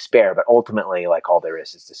darkness of despair, but ultimately like all there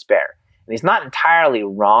is despair. And he's not entirely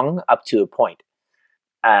wrong up to a point.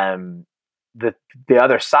 The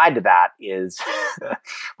other side to that is,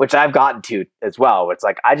 which I've gotten to as well, where it's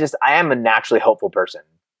like, I am a naturally hopeful person.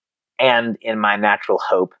 And in my natural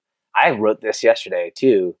hope, I wrote this yesterday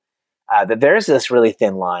too, that there's this really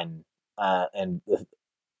thin line, and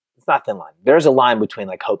it's not thin line. There's a line between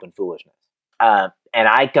like hope and foolishness. And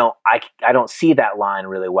I don't see that line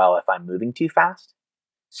really well if I'm moving too fast.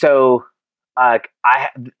 So,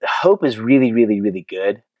 hope is really, really, really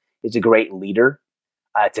good. It's a great leader.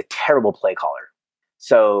 It's a terrible play caller.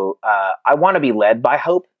 So, I want to be led by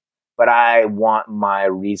hope, but I want my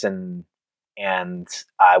reason, and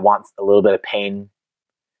I want a little bit of pain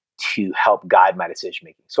to help guide my decision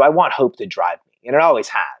making. So I want hope to drive me, and it always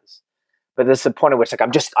has. But there's a point at which like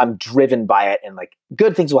I'm driven by it, and like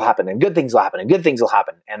good things will happen, and good things will happen, and good things will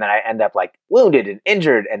happen, and then I end up like wounded and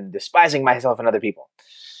injured and despising myself and other people.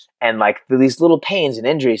 And like these little pains and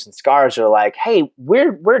injuries and scars are like, hey,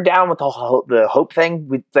 we're down with the hope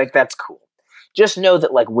thing. Like that's cool. Just know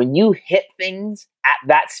that like when you hit things at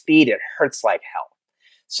that speed, it hurts like hell.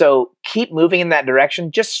 So keep moving in that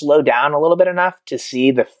direction. Just slow down a little bit enough to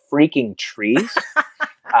see the freaking trees.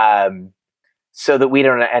 So that we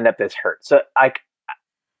don't end up this hurt. So like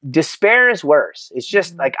despair is worse. It's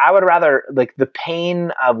just like, I would rather like the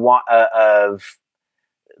pain of not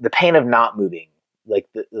moving, like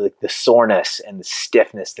the soreness and the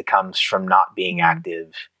stiffness that comes from not being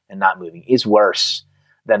active and not moving is worse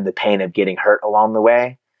than the pain of getting hurt along the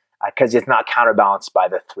way. Because it's not counterbalanced by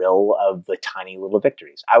the thrill of the tiny little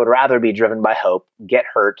victories. I would rather be driven by hope, get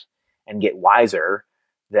hurt and get wiser,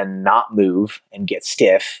 than not move and get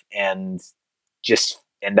stiff and just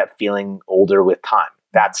end up feeling older with time.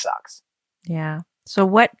 That sucks. Yeah. So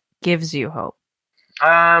what gives you hope?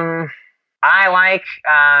 I like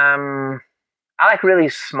really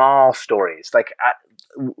small stories. Like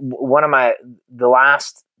the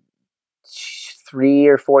last 3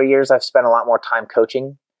 or 4 years, I've spent a lot more time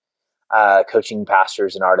coaching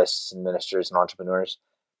pastors and artists and ministers and entrepreneurs.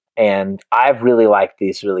 And I've really liked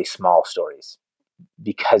these really small stories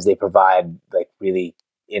because they provide like really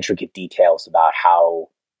intricate details about how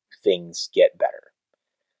things get better.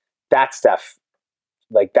 That stuff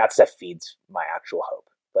feeds my actual hope.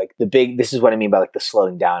 Like this is what I mean by like the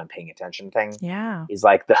slowing down and paying attention thing. Yeah. Is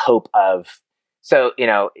like the hope of, so,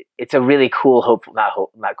 it's a really cool, hopeful,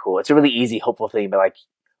 not cool. It's a really easy, hopeful thing, but like,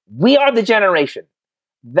 we are the generation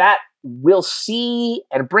that will see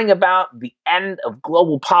and bring about the end of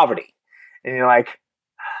global poverty. And you're like,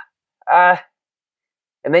 and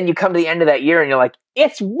then you come to the end of that year and you're like,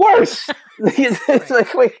 it's worse. It's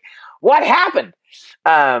like, wait, what happened?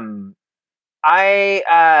 I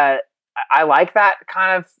like that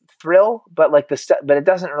kind of thrill, but like but it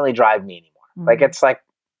doesn't really drive me anymore. Mm-hmm. Like, it's like,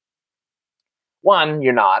 one,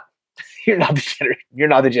 you're not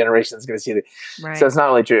the generation that's going to see it. Right. So it's not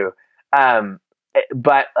really true.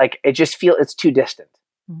 But like, it's too distant.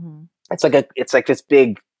 Mm-hmm. It's like this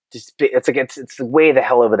big, it's way the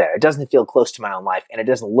hell over there. It doesn't feel close to my own life, and it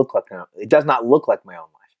does not look like my own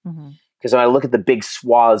life. Mm-hmm. Because when I look at the big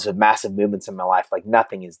swaths of massive movements in my life, like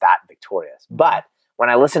nothing is that victorious. But when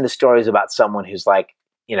I listen to stories about someone who's like,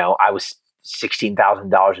 I was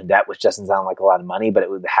 $16,000 in debt, which doesn't sound like a lot of money, but it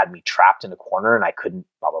had me trapped in a corner and I couldn't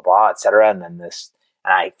blah, blah, blah, et cetera. And then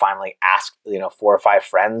I finally asked, 4 or 5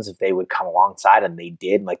 friends if they would come alongside, and they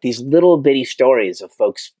did. Like these little bitty stories of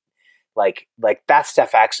folks, like that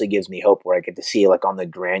stuff actually gives me hope, where I get to see like on the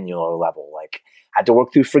granular level, like I had to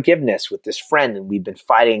work through forgiveness with this friend, and we've been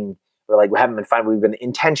fighting. Or like we haven't been fighting. We've been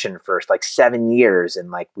in tension for like 7 years, and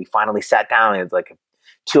like we finally sat down and it's like a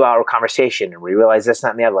 2-hour conversation, and we realized this,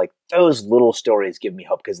 that, and the other. Like those little stories give me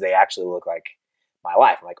hope because they actually look like my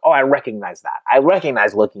life. I'm like, oh, I recognize that. I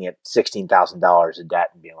recognize looking at $16,000 of debt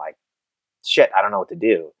and being like, shit, I don't know what to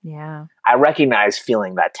do. Yeah. I recognize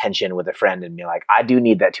feeling that tension with a friend and being like, I do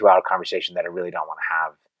need that 2-hour conversation that I really don't want to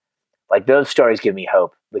have. Like those stories give me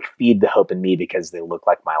hope, like feed the hope in me, because they look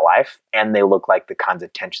like my life, and they look like the kinds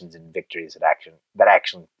of tensions and victories that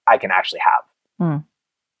I can actually have. Hmm.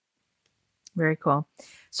 Very cool.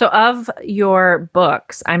 So of your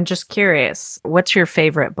books, I'm just curious, what's your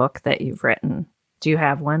favorite book that you've written? Do you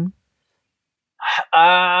have one?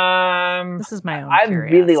 This is my own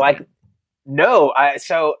curiosity. Really like, no.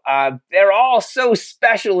 They're all so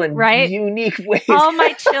special in unique ways. All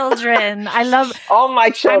my children. I love all my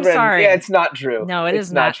children. I'm sorry. Yeah, it's not true. No,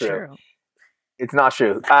 it's not true. It's not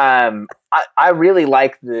true. I really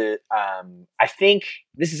like I think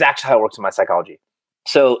this is actually how it works in my psychology.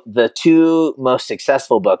 So the 2 most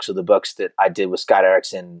successful books are the books that I did with Scott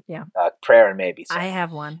Erickson, Prayer and Maybe. So. I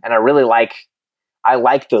have one. And I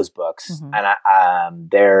like those books. Mm-hmm. And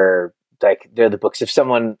they're the books. If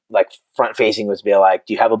someone like front facing was be like,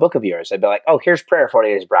 do you have a book of yours? I'd be like, oh, here's Prayer, 40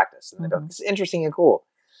 Days of Practice. And they'd go, this is interesting and cool.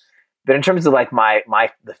 But in terms of like my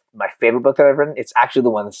favorite book that I've written, it's actually the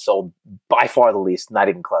one that's sold by far the least, not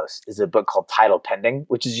even close, is a book called Title Pending,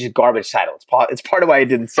 which is just a garbage title. It's part of why I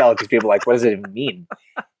didn't sell it, because people are like, what does it even mean?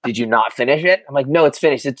 Did you not finish it? I'm like, no, it's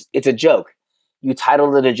finished. It's a joke. You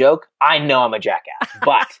titled it a joke? I know I'm a jackass,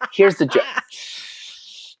 but here's the joke.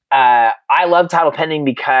 I love Title Pending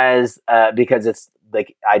because it's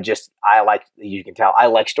like, you can tell, I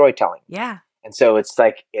like storytelling. Yeah. And so it's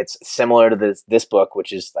similar to this book,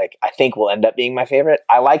 which is like, I think will end up being my favorite.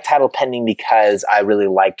 I like Title Pending because I really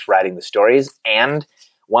liked writing the stories. And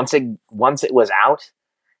once it was out,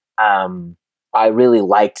 I really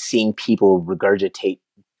liked seeing people regurgitate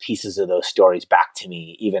pieces of those stories back to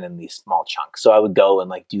me, even in these small chunks. So I would go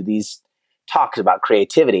and like do these talks about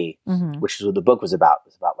creativity, mm-hmm. which is what the book was about. It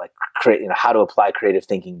was about like how to apply creative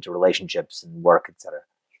thinking to relationships and work, etc.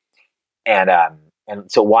 And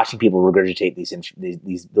so watching people regurgitate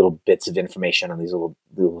these little bits of information and these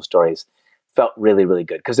little stories felt really, really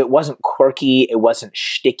good, because it wasn't quirky, it wasn't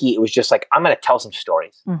shticky. It was just like, I'm going to tell some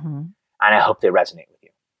stories, mm-hmm. and I hope they resonate with you,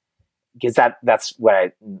 because that's what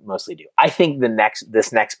I mostly do. I think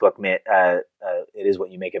this next book, It Is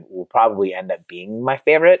What You Make It, will probably end up being my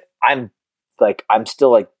favorite. I'm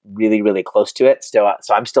still like really, really close to it still,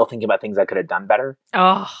 so I'm still thinking about things I could have done better.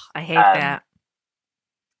 Oh, I hate that.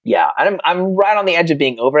 Yeah, and I'm right on the edge of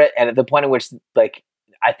being over it, and at the point at which like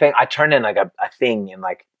I think I turned in like a thing and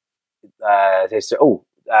like they said,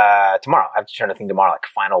 tomorrow I have to turn a thing tomorrow, like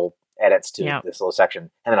final edits to this little section,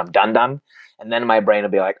 and then I'm done, and then my brain will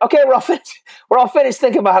be like, okay, we're all finished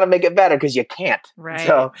thinking about how to make it better, because you can't. Right.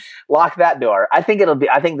 So lock that door. I think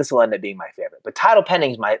this will end up being my favorite, but Title Pending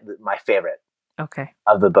is my favorite. Okay.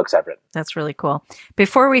 Of the books I've written. That's really cool.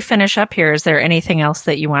 Before we finish up here, is there anything else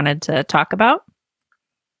that you wanted to talk about?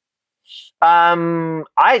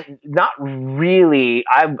 I not really.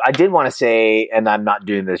 I did want to say, and I'm not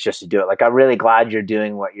doing this just to do it. Like, I'm really glad you're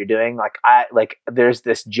doing what you're doing. There's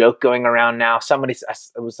this joke going around now. It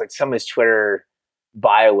was like somebody's Twitter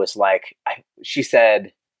bio was like, she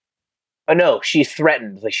said, oh no, she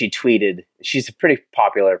threatened. Like, she tweeted. She's a pretty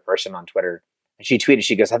popular person on Twitter. And she tweeted,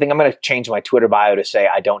 she goes, I think I'm going to change my Twitter bio to say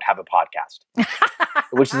I don't have a podcast.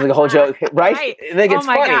 Which is like a whole joke, right? Right. Like, it's oh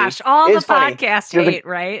my funny. gosh, all it's the funny. podcast Like, hate,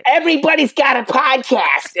 right? everybody's got a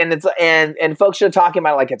podcast. And it's and folks are talking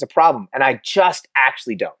about it like it's a problem. And I just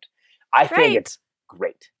actually don't. I think it's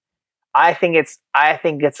great. I think it's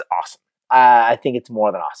awesome. I think it's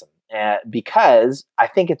more than awesome. Because I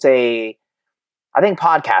think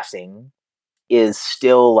podcasting is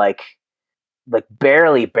still like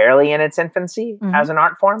barely in its infancy as an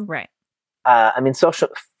art form. Right. I mean,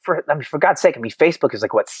 for God's sake, I mean, Facebook is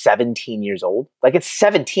like, what, 17 years old? Like, it's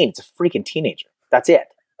 17. It's a freaking teenager. That's it.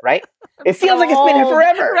 Right. It feels like it's been here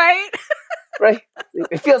forever. Right. Right.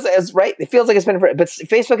 It feels right. It feels like it's been forever. But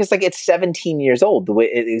Facebook is like, it's 17 years old the way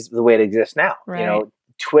it exists now. Right. You know,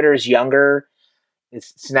 Twitter's younger.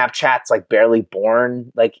 Snapchat's like barely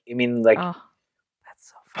born. Like, I mean, like, that's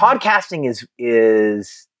so funny. Podcasting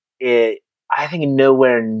is I think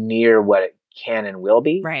nowhere near what it can and will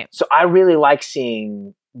be. Right. So I really like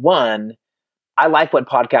seeing I like what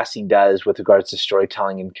podcasting does with regards to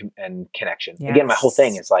storytelling and connection. Yes. Again, my whole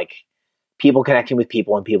thing is like people connecting with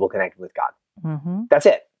people and people connecting with God. Mm-hmm. That's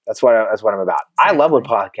it. That's what I'm about. Exactly. I love what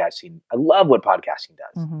podcasting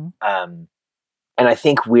does. Mm-hmm. And I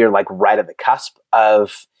think we're like right at the cusp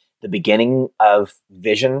of the beginning of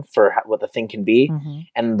vision for what the thing can be. Mm-hmm.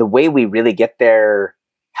 And the way we really get there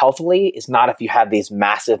healthily is not if you have these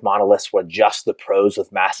massive monoliths where just the pros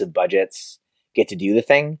with massive budgets get to do the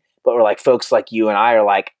thing, but we're like folks like you and I are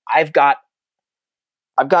like, I've got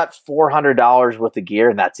 $400 worth of gear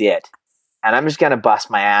and that's it. And I'm just going to bust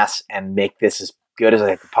my ass and make this as good as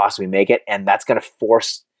I could possibly make it. And that's going to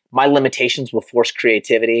force my limitations will force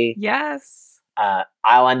creativity. Yes.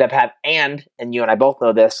 I'll end up and you and I both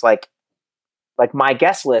know this, like my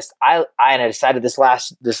guest list, I decided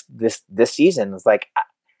this season was like,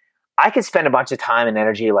 I could spend a bunch of time and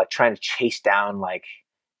energy like trying to chase down like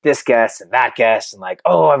this guest and that guest and like,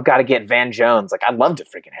 oh, I've got to get Van Jones. Like, I'd love to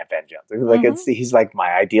freaking have Van Jones. Like, he's like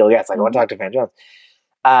my ideal guest. Like, I want to talk to Van Jones.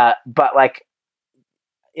 But like,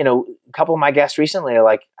 you know, a couple of my guests recently are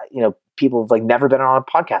like, you know, people have like never been on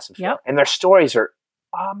a podcast before, and their stories are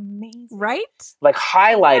amazing, right? Like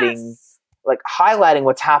highlighting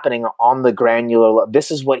what's happening on the granular level. This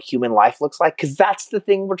is what human life looks like, because that's the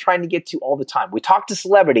thing we're trying to get to all the time. We talk to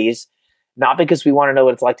celebrities not because we want to know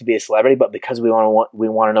what it's like to be a celebrity, but because we want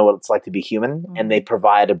to know what it's like to be human, and they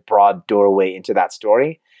provide a broad doorway into that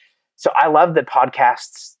story. So I love that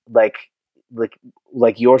podcasts like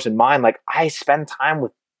yours and mine. Like, I spend time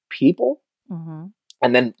with people, and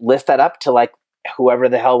then lift that up to like whoever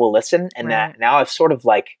the hell will listen, and that now I've sort of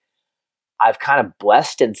like. I've kind of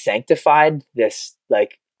blessed and sanctified this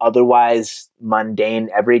like otherwise mundane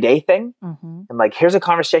everyday thing. And like, here's a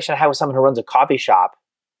conversation I had with someone who runs a coffee shop.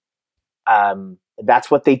 That's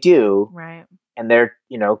what they do. Right. And they're,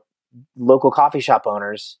 you know, local coffee shop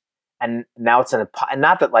owners. And now it's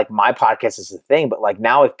not that like my podcast is the thing, but like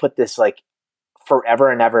now I've put this like forever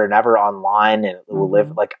and ever and ever online, and it will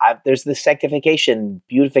live like there's this sanctification,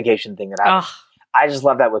 beautification thing that happens. I just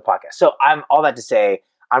love that with podcasts. So I'm all that to say,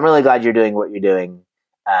 I'm really glad you're doing what you're doing.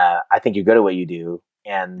 I think you're good at what you do.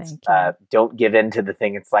 And don't give in to the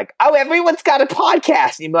thing. It's like, oh, everyone's got a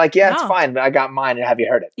podcast. And you'd be like, yeah, it's fine, but I got mine. And have you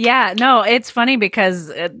heard it? Yeah, no, it's funny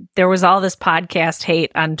because there was all this podcast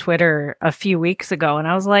hate on Twitter a few weeks ago. And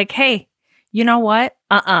I was like, hey, you know what?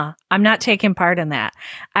 I'm not taking part in that.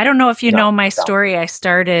 I don't know if you know my story. I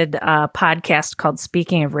started a podcast called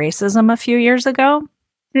Speaking of Racism a few years ago.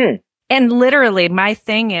 And literally my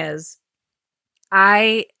thing is,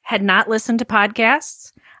 I had not listened to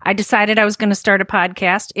podcasts. I decided I was going to start a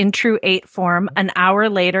podcast in true 8 form. An hour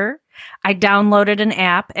later, I downloaded an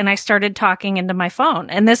app and I started talking into my phone.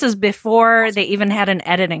 And this is before they even had an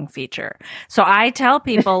editing feature. So I tell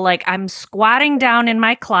people like I'm squatting down in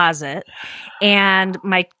my closet and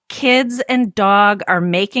my kids and dog are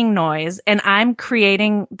making noise and I'm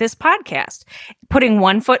creating this podcast, putting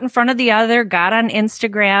one foot in front of the other, got on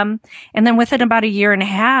Instagram. And then within about a year and a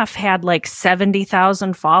half had like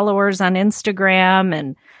 70,000 followers on Instagram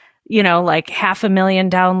and, you know, like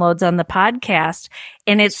 500,000 downloads on the podcast.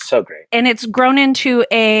 And it's so great. And it's grown into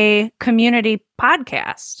a community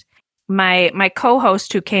podcast. My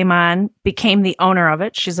co-host who came on became the owner of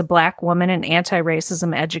it. She's a Black woman and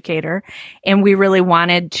anti-racism educator. And we really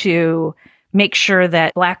wanted to make sure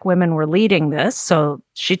that Black women were leading this. So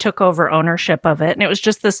she took over ownership of it. And it was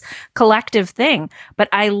just this collective thing. But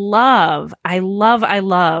I love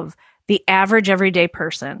the average everyday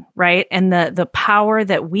person, right? And the power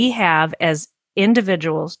that we have as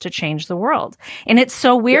individuals to change the world. And it's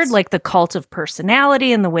so weird, Yes. like the cult of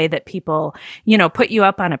personality and the way that people, put you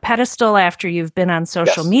up on a pedestal after you've been on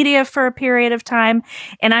social Yes. media for a period of time.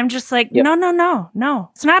 And I'm just like, Yep. no.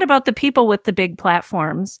 It's not about the people with the big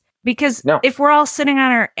platforms. Because No. if we're all sitting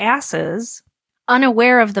on our asses,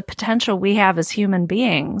 unaware of the potential we have as human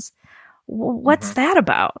beings, what's that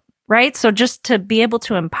about? Right? So just to be able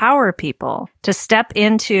to empower people to step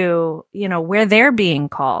into, where they're being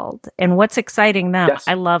called and what's exciting them. Yes.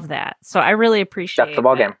 I love that. So I really appreciate That's the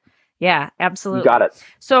ball that. game. Yeah, absolutely. You got it.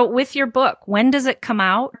 So with your book, when does it come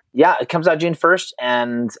out? Yeah, it comes out June 1st,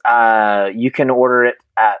 and you can order it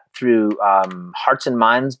through Hearts and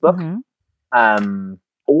Minds book. Mhm.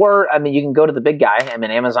 Or, you can go to the big guy.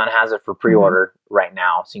 Amazon has it for pre-order right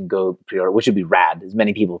now. So you can go pre-order, which would be rad. As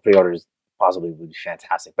many people pre-order as possibly would be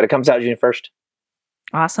fantastic. But it comes out June 1st.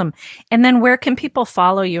 Awesome. And then where can people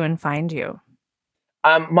follow you and find you?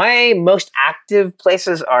 My most active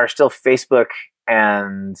places are still Facebook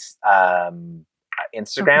and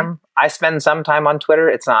Instagram. Okay. I spend some time on Twitter.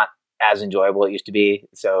 It's not as enjoyable as it used to be,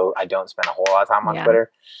 so I don't spend a whole lot of time on Yeah.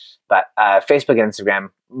 Twitter. But Facebook and Instagram,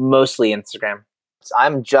 mostly Instagram. So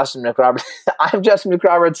I'm Justin McRoberts. I'm Justin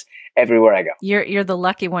McRoberts everywhere I go. You're the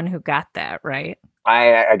lucky one who got that, right?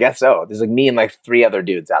 I guess so. There's like me and like 3 other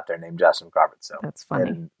dudes out there named Justin McRoberts. So That's they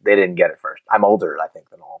funny. they didn't get it first. I'm older, I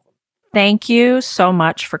think, than all of them. Thank you so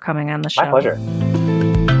much for coming on the show. My pleasure.